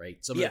time, right?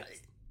 So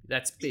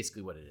that's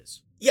basically what it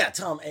is. Yeah,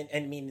 Tom, and I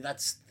mean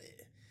that's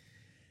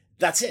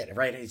it,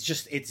 right?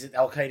 It's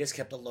Al-Qaeda's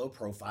kept a low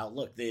profile.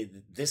 Look,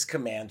 this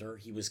commander,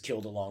 he was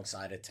killed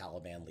alongside a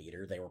Taliban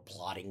leader. They were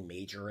plotting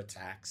major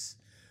attacks.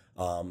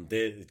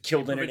 They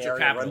killed in an area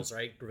capitals,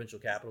 right? Provincial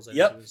capitals.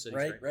 Yep,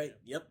 right.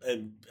 Yep,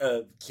 and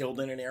killed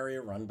in an area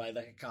run by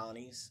the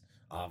Haqqanis.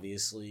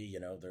 Obviously,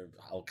 they're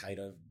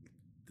Al-Qaeda.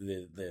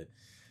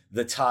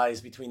 The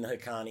ties between the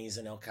Haqqanis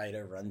and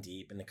Al-Qaeda run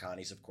deep, and the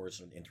Haqqanis, of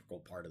course, are an integral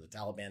part of the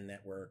Taliban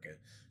network.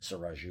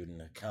 Sirajuddin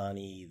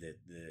Haqqani, the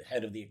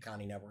head of the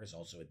Haqqani network, is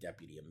also a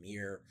deputy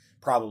emir,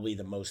 probably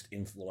the most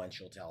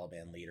influential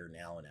Taliban leader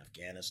now in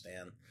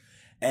Afghanistan.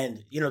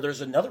 And,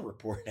 there's another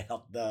report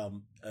out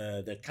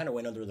that kind of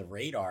went under the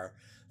radar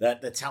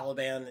that the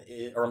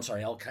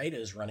Al-Qaeda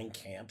is running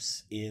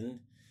camps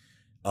in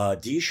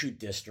Dishut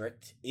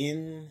district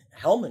in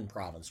Helmand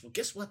province. Well,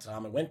 guess what,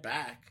 Tom? It went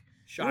back.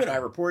 Shocking. You and I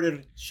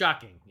reported.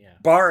 Shocking, yeah.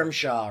 Baram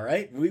Shah,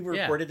 right? We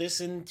reported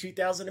this in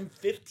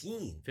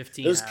 2015.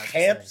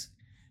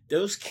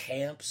 Those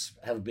camps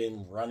have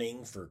been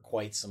running for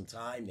quite some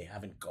time. They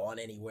haven't gone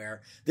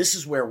anywhere. This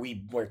is where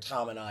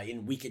Tom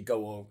and we could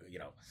go over,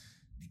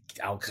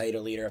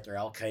 Al-Qaeda leader after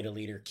Al-Qaeda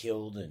leader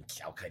killed and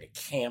Al-Qaeda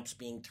camps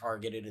being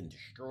targeted and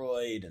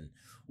destroyed and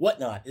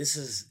whatnot.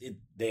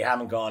 They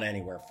haven't gone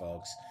anywhere,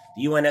 folks.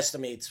 The UN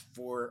estimates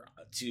 400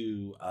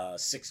 to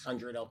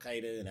 600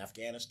 Al-Qaeda in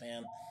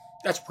Afghanistan.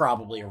 That's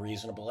probably a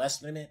reasonable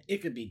estimate.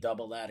 It could be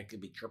double that. It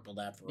could be triple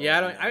that.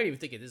 I don't even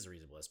think it is a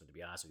reasonable estimate, to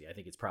be honest with you. I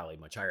think it's probably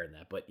much higher than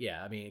that. But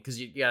yeah, I mean,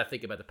 because you got to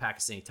think about the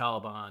Pakistani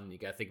Taliban. You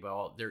got to think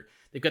about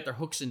they've got their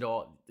hooks into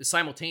all.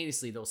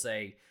 Simultaneously, they'll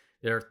say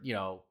they're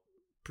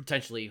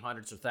potentially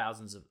hundreds to low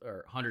thousands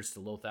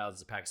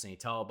of Pakistani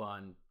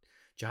Taliban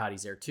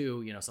jihadis there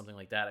too. Something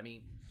like that. I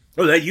mean.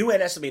 Well, the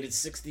UN estimated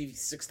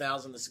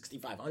 66,000 to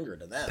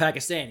 6,500 of them.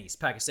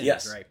 Pakistanis,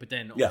 yes. Right? But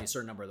then only a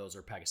certain number of those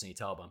are Pakistani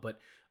Taliban.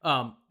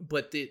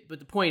 But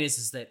the point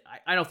is that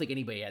I don't think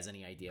anybody has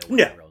any idea what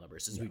the real number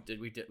is. Since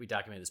we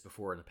documented this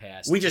before in the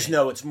past. We just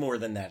know it's more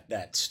than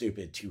that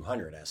stupid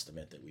 200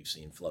 estimate that we've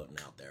seen floating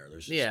out there.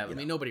 I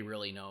mean, nobody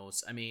really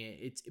knows. I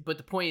mean, but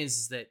the point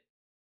is that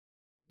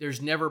there's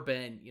never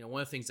been,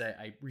 one of the things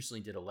I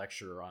recently did a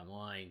lecture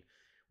online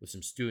with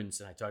some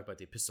students, and I talked about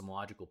the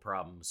epistemological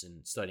problems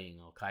in studying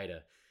Al-Qaeda.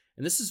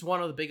 And this is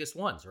one of the biggest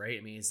ones, right?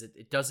 I mean, is that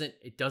it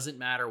doesn't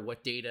matter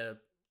what data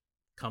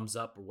comes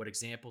up or what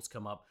examples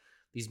come up.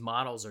 These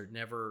models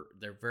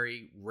they're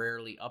very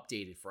rarely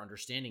updated for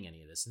understanding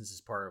any of this. And this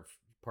is part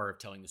of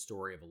telling the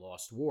story of a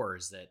lost war,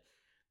 is that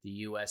the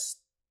U.S.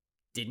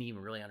 didn't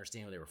even really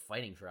understand what they were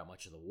fighting throughout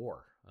much of the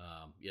war.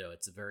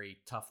 It's a very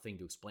tough thing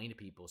to explain to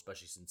people,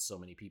 especially since so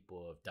many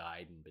people have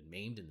died and been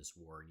maimed in this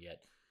war. And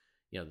yet,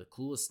 the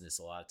cluelessness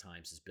a lot of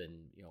times has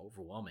been,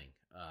 overwhelming.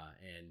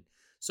 And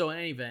so in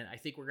any event, I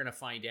think we're going to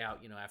find out,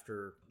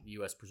 after the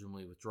U.S.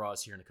 presumably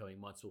withdraws here in the coming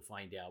months, we'll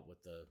find out what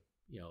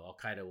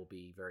Al-Qaeda will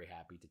be very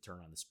happy to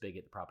turn on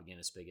the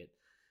propaganda spigot,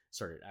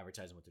 started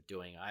advertising what they're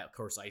doing. Of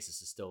course,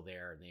 ISIS is still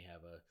there, and they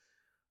have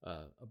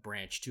a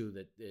branch too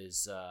that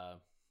is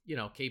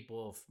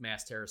capable of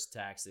mass terrorist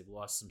attacks. They've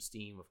lost some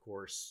steam, of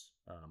course,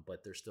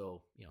 but they're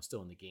still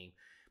still in the game.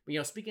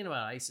 But speaking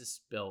about ISIS,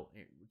 Bill,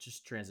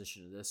 just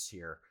transition to this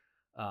here.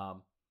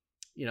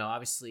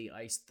 Obviously,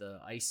 the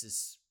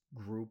ISIS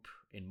group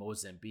in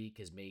Mozambique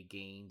has made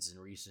gains in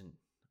recent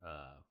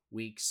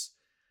weeks,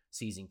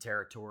 seizing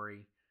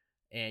territory.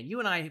 And you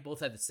and I both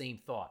had the same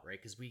thought, right?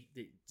 Because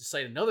to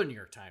cite another New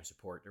York Times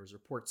report, there was a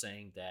report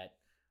saying that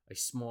a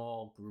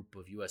small group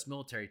of U.S.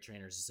 military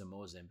trainers is in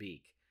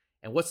Mozambique.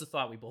 And what's the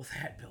thought we both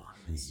had, Bill, on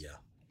this? Yeah.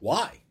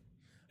 Why?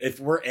 If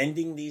we're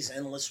ending these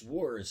endless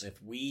wars,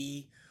 if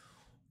we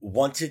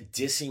want to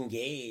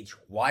disengage,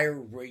 why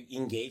are we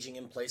engaging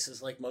in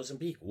places like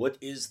Mozambique? What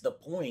is the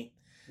point?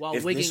 While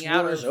if wigging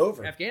out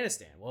of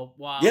Afghanistan. Well,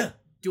 while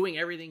doing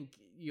everything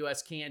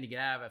U.S. can to get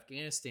out of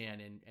Afghanistan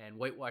and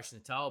whitewashing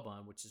the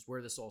Taliban, which is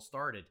where this all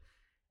started.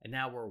 And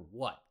now we're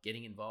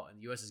getting involved, and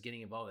the U.S. is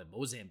getting involved in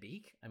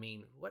Mozambique? I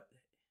mean, what?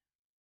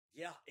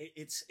 Yeah,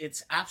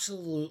 it's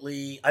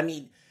absolutely. I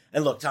mean,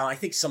 and look, Tom, I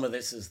think some of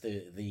this is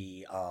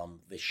the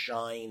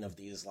shine of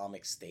the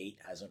Islamic State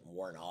hasn't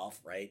worn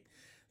off, right?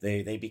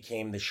 They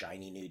became the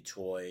shiny new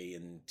toy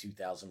in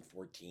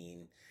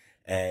 2014,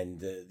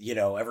 and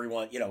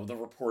everyone, the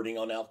reporting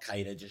on Al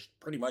Qaeda just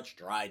pretty much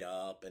dried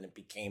up, and it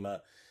became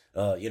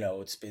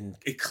it's been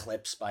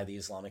eclipsed by the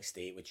Islamic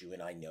State, which you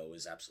and I know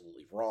is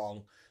absolutely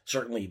wrong.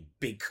 Certainly,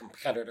 big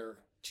competitor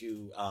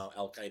to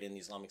Al Qaeda and the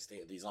Islamic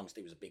State. The Islamic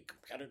State was a big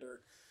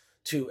competitor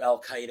to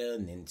Al Qaeda,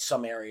 and in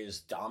some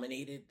areas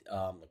dominated,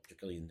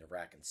 particularly in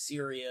Iraq and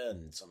Syria,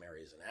 and in some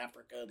areas in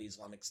Africa. The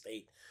Islamic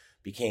State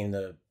became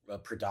the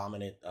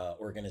predominant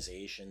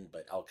organization,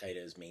 but Al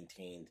Qaeda has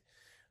maintained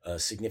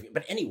significant.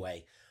 But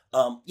anyway,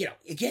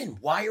 again,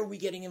 why are we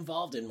getting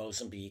involved in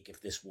Mozambique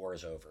if this war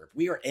is over? If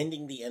we are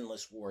ending the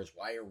endless wars,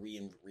 why are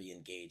we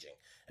re-engaging?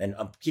 And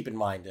keep in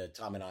mind,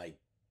 Tom and I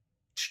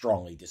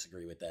strongly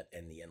disagree with that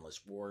end the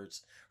endless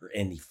wars or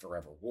end the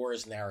forever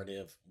wars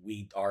narrative.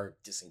 Our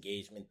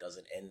disengagement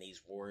doesn't end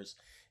these wars.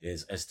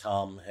 As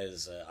Tom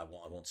has, I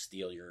won't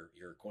steal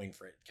your coin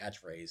for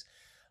catchphrase.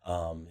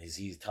 Tom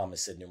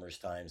has said numerous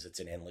times, it's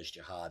an endless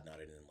jihad, not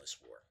an endless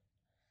war.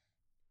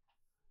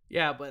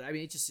 Yeah, but I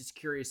mean, it's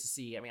curious to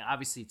see. I mean,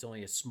 obviously, it's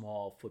only a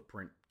small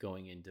footprint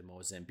going into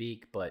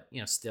Mozambique, but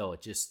still,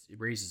 it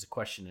raises a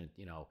question. And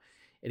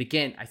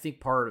again, I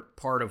think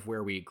part of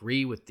where we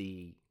agree with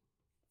the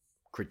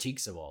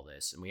critiques of all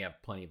this, and we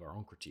have plenty of our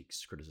own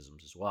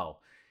criticisms as well,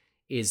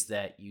 is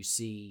that you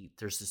see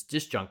there's this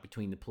disjunct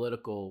between the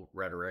political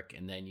rhetoric,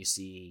 and then you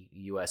see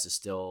the U.S. is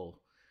still,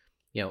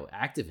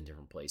 active in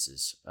different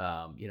places.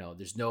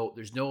 There's no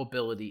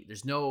ability,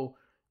 there's no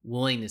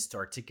willingness to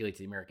articulate to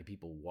the American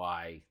people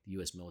why the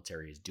U.S.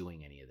 military is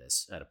doing any of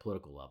this at a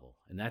political level,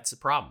 and that's a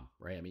problem,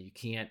 right? I mean, you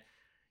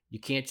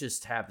can't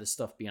just have this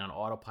stuff be on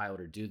autopilot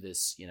or do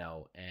this,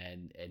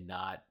 and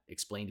not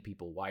explain to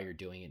people why you're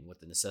doing it and what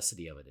the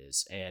necessity of it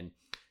is. And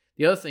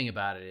the other thing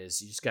about it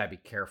is you just got to be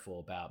careful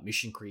about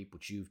mission creep,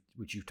 which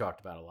you've talked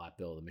about a lot,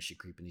 Bill, the mission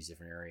creep in these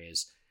different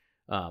areas.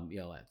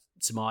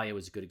 Somalia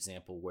was a good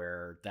example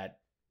where that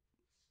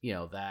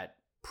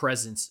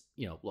presence,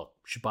 look,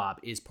 Shabab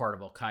is part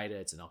of Al Qaeda.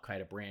 It's an Al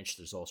Qaeda branch.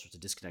 There's all sorts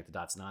of disconnected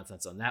dots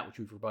nonsense on that, which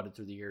we've rebutted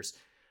through the years.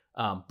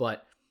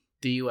 But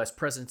the U.S.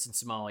 presence in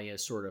Somalia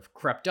sort of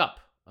crept up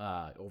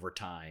over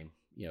time,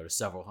 to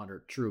several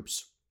hundred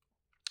troops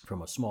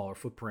from a smaller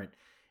footprint.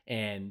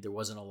 And there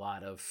wasn't a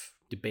lot of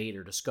debate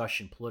or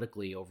discussion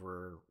politically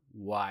over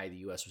why the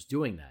U.S. was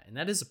doing that. And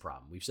that is a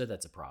problem. We've said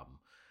that's a problem.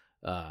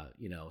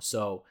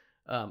 So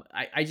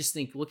I just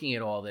think looking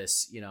at all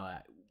this,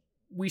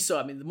 we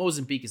saw, the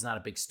Mozambique is not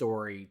a big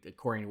story.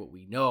 According to what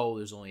we know,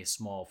 there's only a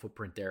small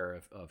footprint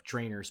there of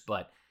trainers,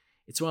 but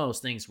it's one of those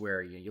things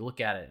where you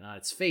look at it and on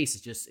its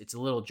face, it's a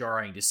little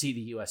jarring to see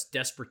the U.S.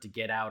 desperate to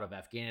get out of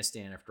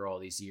Afghanistan after all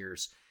these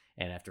years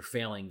and after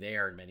failing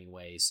there in many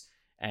ways.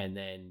 And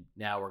then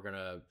now we're going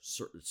to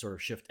sort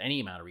of shift any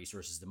amount of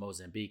resources to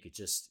Mozambique. It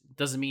just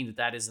doesn't mean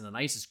that isn't an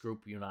ISIS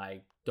group. You and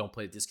I don't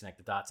play the disconnect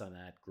the dots on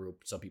that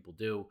group. Some people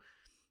do.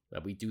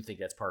 But we do think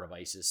that's part of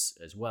ISIS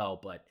as well.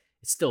 But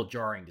it's still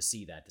jarring to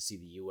see the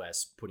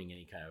U.S. putting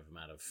any kind of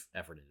amount of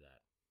effort into that.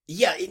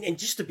 Yeah, and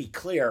just to be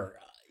clear,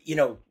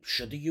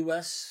 should the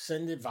U.S.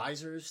 send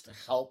advisors to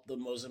help the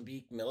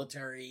Mozambique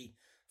military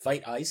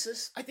fight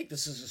ISIS? I think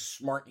this is a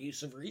smart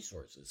use of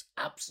resources.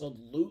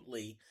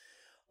 Absolutely.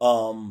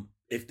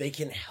 If they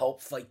can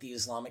help fight the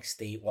Islamic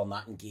State while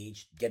not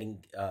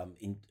engaging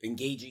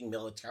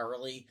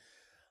militarily,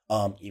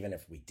 even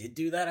if we did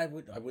do that, I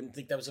wouldn't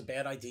think that was a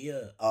bad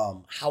idea.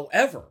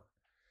 However,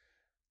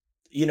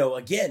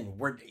 again,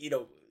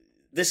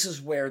 this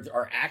is where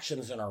our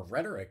actions and our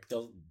rhetoric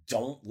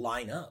don't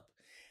line up.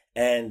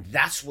 And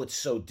that's what's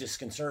so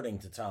disconcerting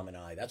to Tom and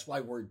I. That's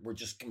why we're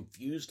just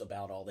confused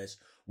about all this.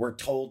 We're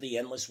told the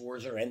endless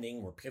wars are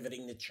ending. We're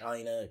pivoting to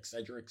China, et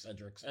cetera, et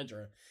cetera, et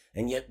cetera.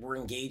 And yet we're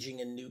engaging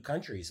in new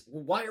countries.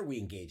 Well, why are we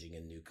engaging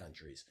in new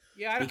countries?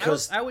 Yeah,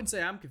 because I wouldn't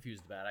say I'm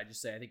confused about it. I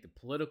just say I think the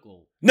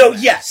political Tom.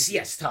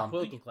 The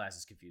political class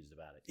is confused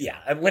about it.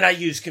 Yeah, when I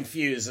use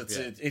confused,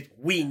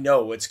 we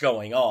know what's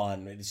going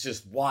on. It's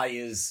just why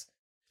isn't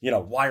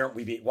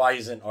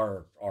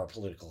our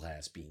political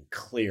class being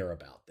clear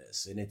about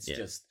this? And it's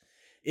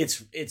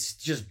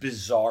just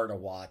bizarre to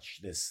watch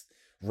this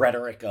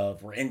rhetoric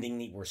of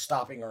we're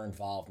stopping our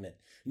involvement.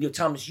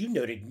 Thomas, you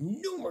noted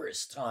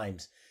numerous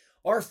times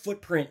our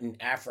footprint in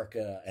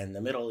Africa and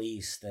the Middle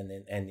East and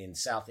in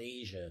South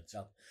Asia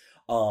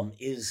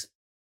is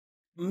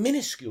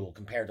minuscule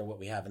compared to what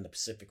we have in the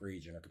Pacific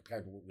region or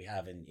compared to what we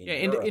have in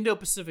Europe.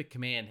 Indo-Pacific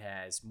Command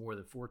has more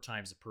than 4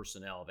 times the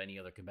personnel of any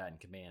other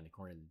combatant command,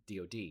 according to the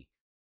DoD.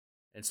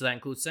 And so that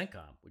includes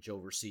CENTCOM, which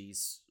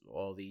oversees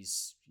all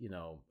these,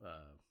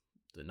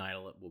 the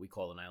 9/11, what we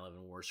call the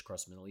 9/11 wars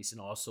across the Middle East,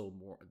 and also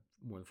more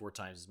than 4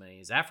 times as many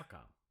as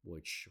AFRICOM,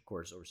 which of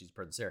course oversees the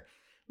presence there.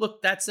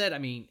 Look, that said, I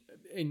mean,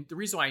 and the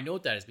reason why I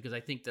note that is because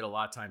I think that a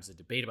lot of times the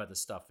debate about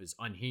this stuff is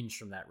unhinged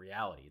from that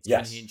reality. It's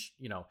unhinged,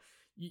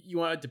 you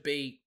want to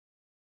debate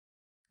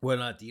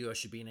whether or not the U.S.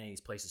 should be in any of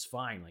these places.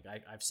 Fine, like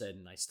I've said,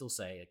 and I still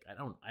say, like,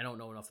 I don't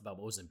know enough about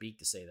Mozambique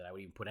to say that I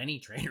would even put any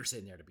trainers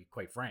in there. To be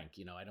quite frank,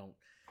 I don't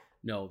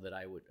know that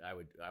I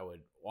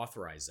would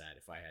authorize that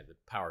if I had the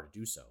power to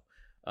do so.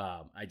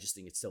 I just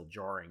think it's still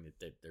jarring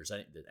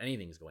that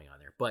anything is going on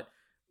there. But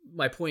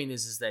my point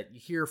is that you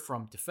hear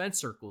from defense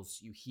circles,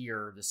 you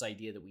hear this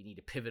idea that we need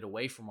to pivot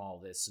away from all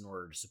this in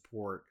order to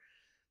support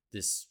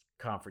this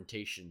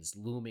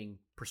looming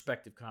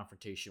prospective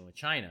confrontation with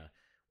China,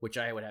 which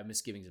I would have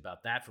misgivings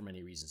about that for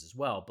many reasons as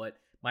well. But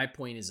my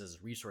point is, as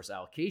a resource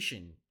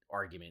allocation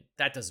argument,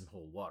 that doesn't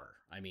hold water.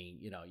 I mean,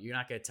 you're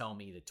not going to tell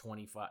me that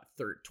 25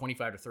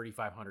 to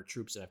 3,500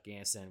 troops in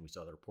Afghanistan. We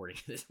saw the reporting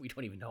that we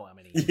don't even know how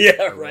many.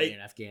 Yeah, right. In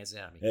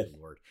Afghanistan. I mean, good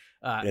Lord.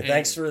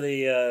 Thanks for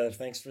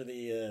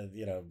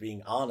the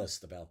being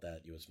honest about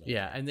that, U.S. military.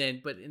 Yeah, and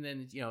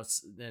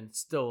then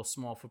still a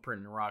small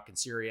footprint in Iraq and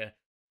Syria.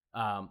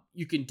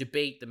 You can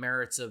debate the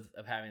merits of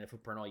having a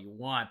footprint all you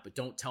want, but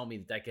don't tell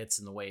me that gets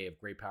in the way of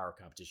great power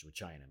competition with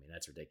China. I mean,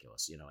 that's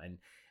ridiculous, And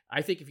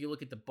I think if you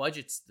look at the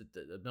budgets,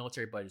 the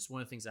military budgets, one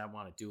of the things I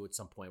want to do at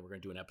some point, we're going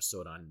to do an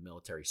episode on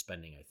military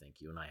spending. I think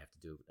you and I have to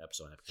do an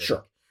episode on that.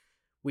 Sure.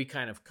 We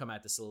kind of come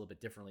at this a little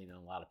bit differently than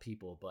a lot of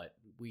people, but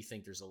we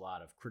think there's a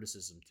lot of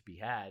criticism to be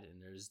had,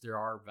 and there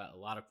are a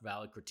lot of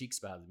valid critiques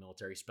about how the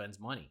military spends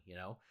money,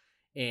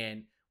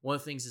 And one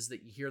of the things is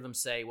that you hear them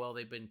say, well,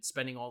 they've been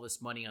spending all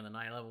this money on the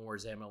 9/11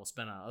 wars, they haven't been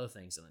spent on other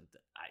things. And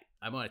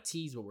I'm going to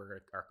tease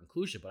our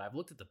conclusion, but I've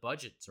looked at the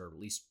budgets, or at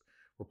least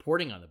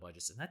reporting on the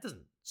budgets,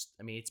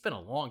 and it's been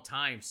a long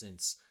time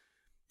since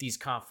these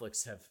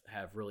conflicts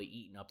have really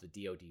eaten up the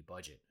DoD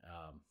budget.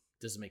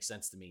 Doesn't make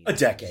sense to me. A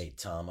decade,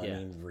 Tom. I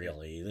mean,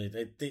 really,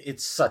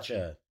 it's such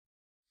a,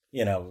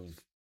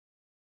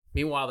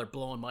 Meanwhile, they're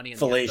blowing money on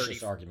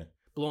fallacious argument.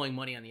 Blowing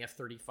money on the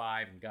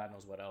F-35 and God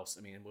knows what else.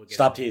 I mean, we'll get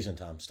stop teasing,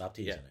 Tom. Stop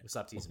teasing. Yeah,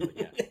 stop teasing. But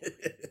yeah.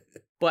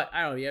 But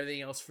I don't know. You have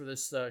anything else for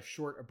this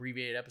short,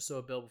 abbreviated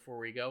episode, Bill? Before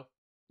we go.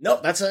 No,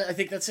 I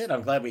think that's it.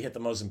 I'm glad we hit the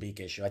Mozambique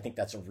issue. I think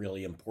that's a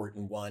really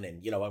important one.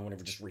 And, I want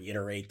to just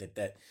reiterate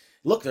that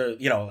look,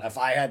 if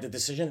I had the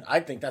decision, I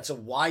think that's a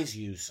wise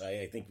use.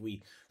 I think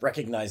we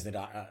recognize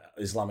that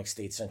Islamic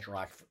State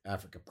Central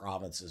Africa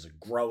province is a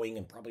growing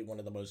and probably one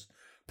of the most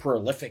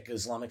prolific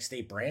Islamic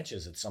State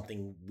branches. It's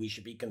something we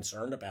should be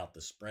concerned about, the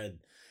spread.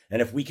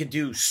 And if we could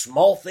do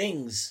small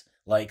things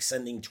like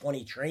sending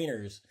 20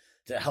 trainers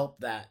to help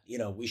that,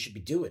 we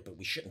should do it, but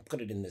we shouldn't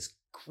put it in this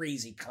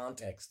crazy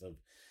context of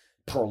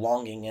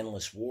prolonging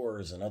endless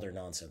wars and other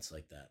nonsense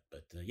like that.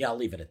 But I'll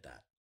leave it at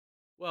that.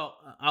 Well,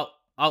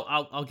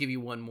 I'll give you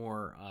one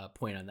more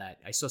point on that.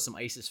 I saw some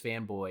ISIS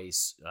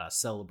fanboys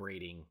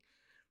celebrating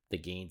the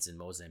gains in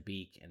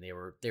Mozambique, and they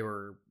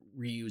were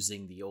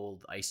reusing the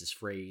old ISIS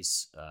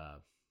phrase,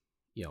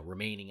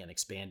 remaining and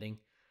expanding.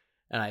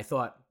 And I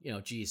thought,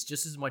 geez,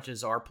 just as much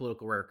as our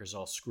political rhetoric is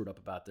all screwed up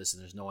about this,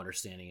 and there's no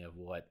understanding of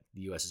what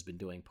the U.S. has been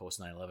doing post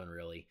 9/11,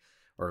 really,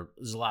 or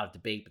there's a lot of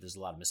debate, but there's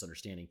a lot of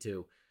misunderstanding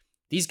too.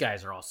 These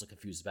guys are also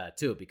confused about it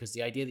too, because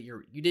the idea that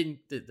you didn't,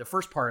 the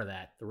first part of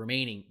that, the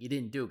remaining, you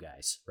didn't do,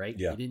 guys, right?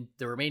 Yeah.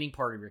 The remaining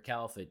part of your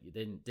caliphate, you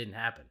didn't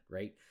happen,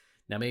 right?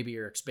 Now maybe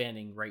you're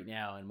expanding right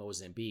now in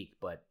Mozambique,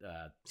 but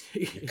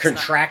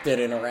contracted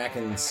in Iraq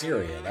and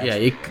Syria.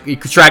 You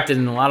contracted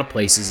in a lot of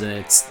places, and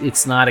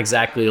it's not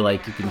exactly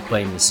like you can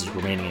claim this is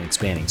remaining and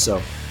expanding.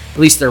 So at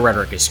least their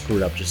rhetoric is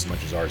screwed up just as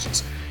much as ours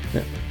is.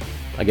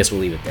 I guess we'll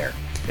leave it there.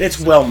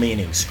 It's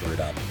well-meaning screwed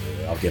up.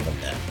 I'll give them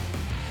that.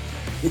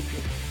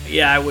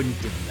 Yeah, I wouldn't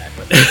give them that,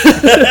 but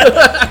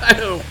I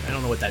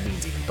don't know what that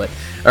means even. But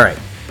all right.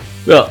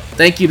 Well,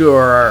 thank you to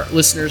our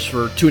listeners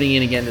for tuning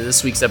in again to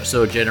this week's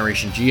episode of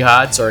Generation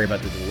Jihad. Sorry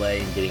about the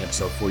delay in getting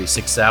episode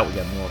 46 out. We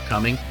got more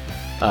coming.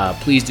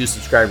 Please do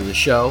subscribe to the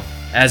show.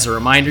 As a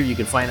reminder, you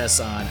can find us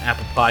on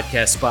Apple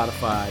Podcasts,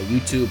 Spotify,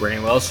 YouTube, or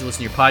anywhere else you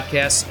listen to your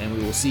podcasts. And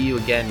we will see you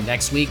again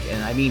next week.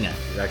 And I mean that.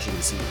 We're actually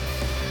going to see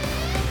you.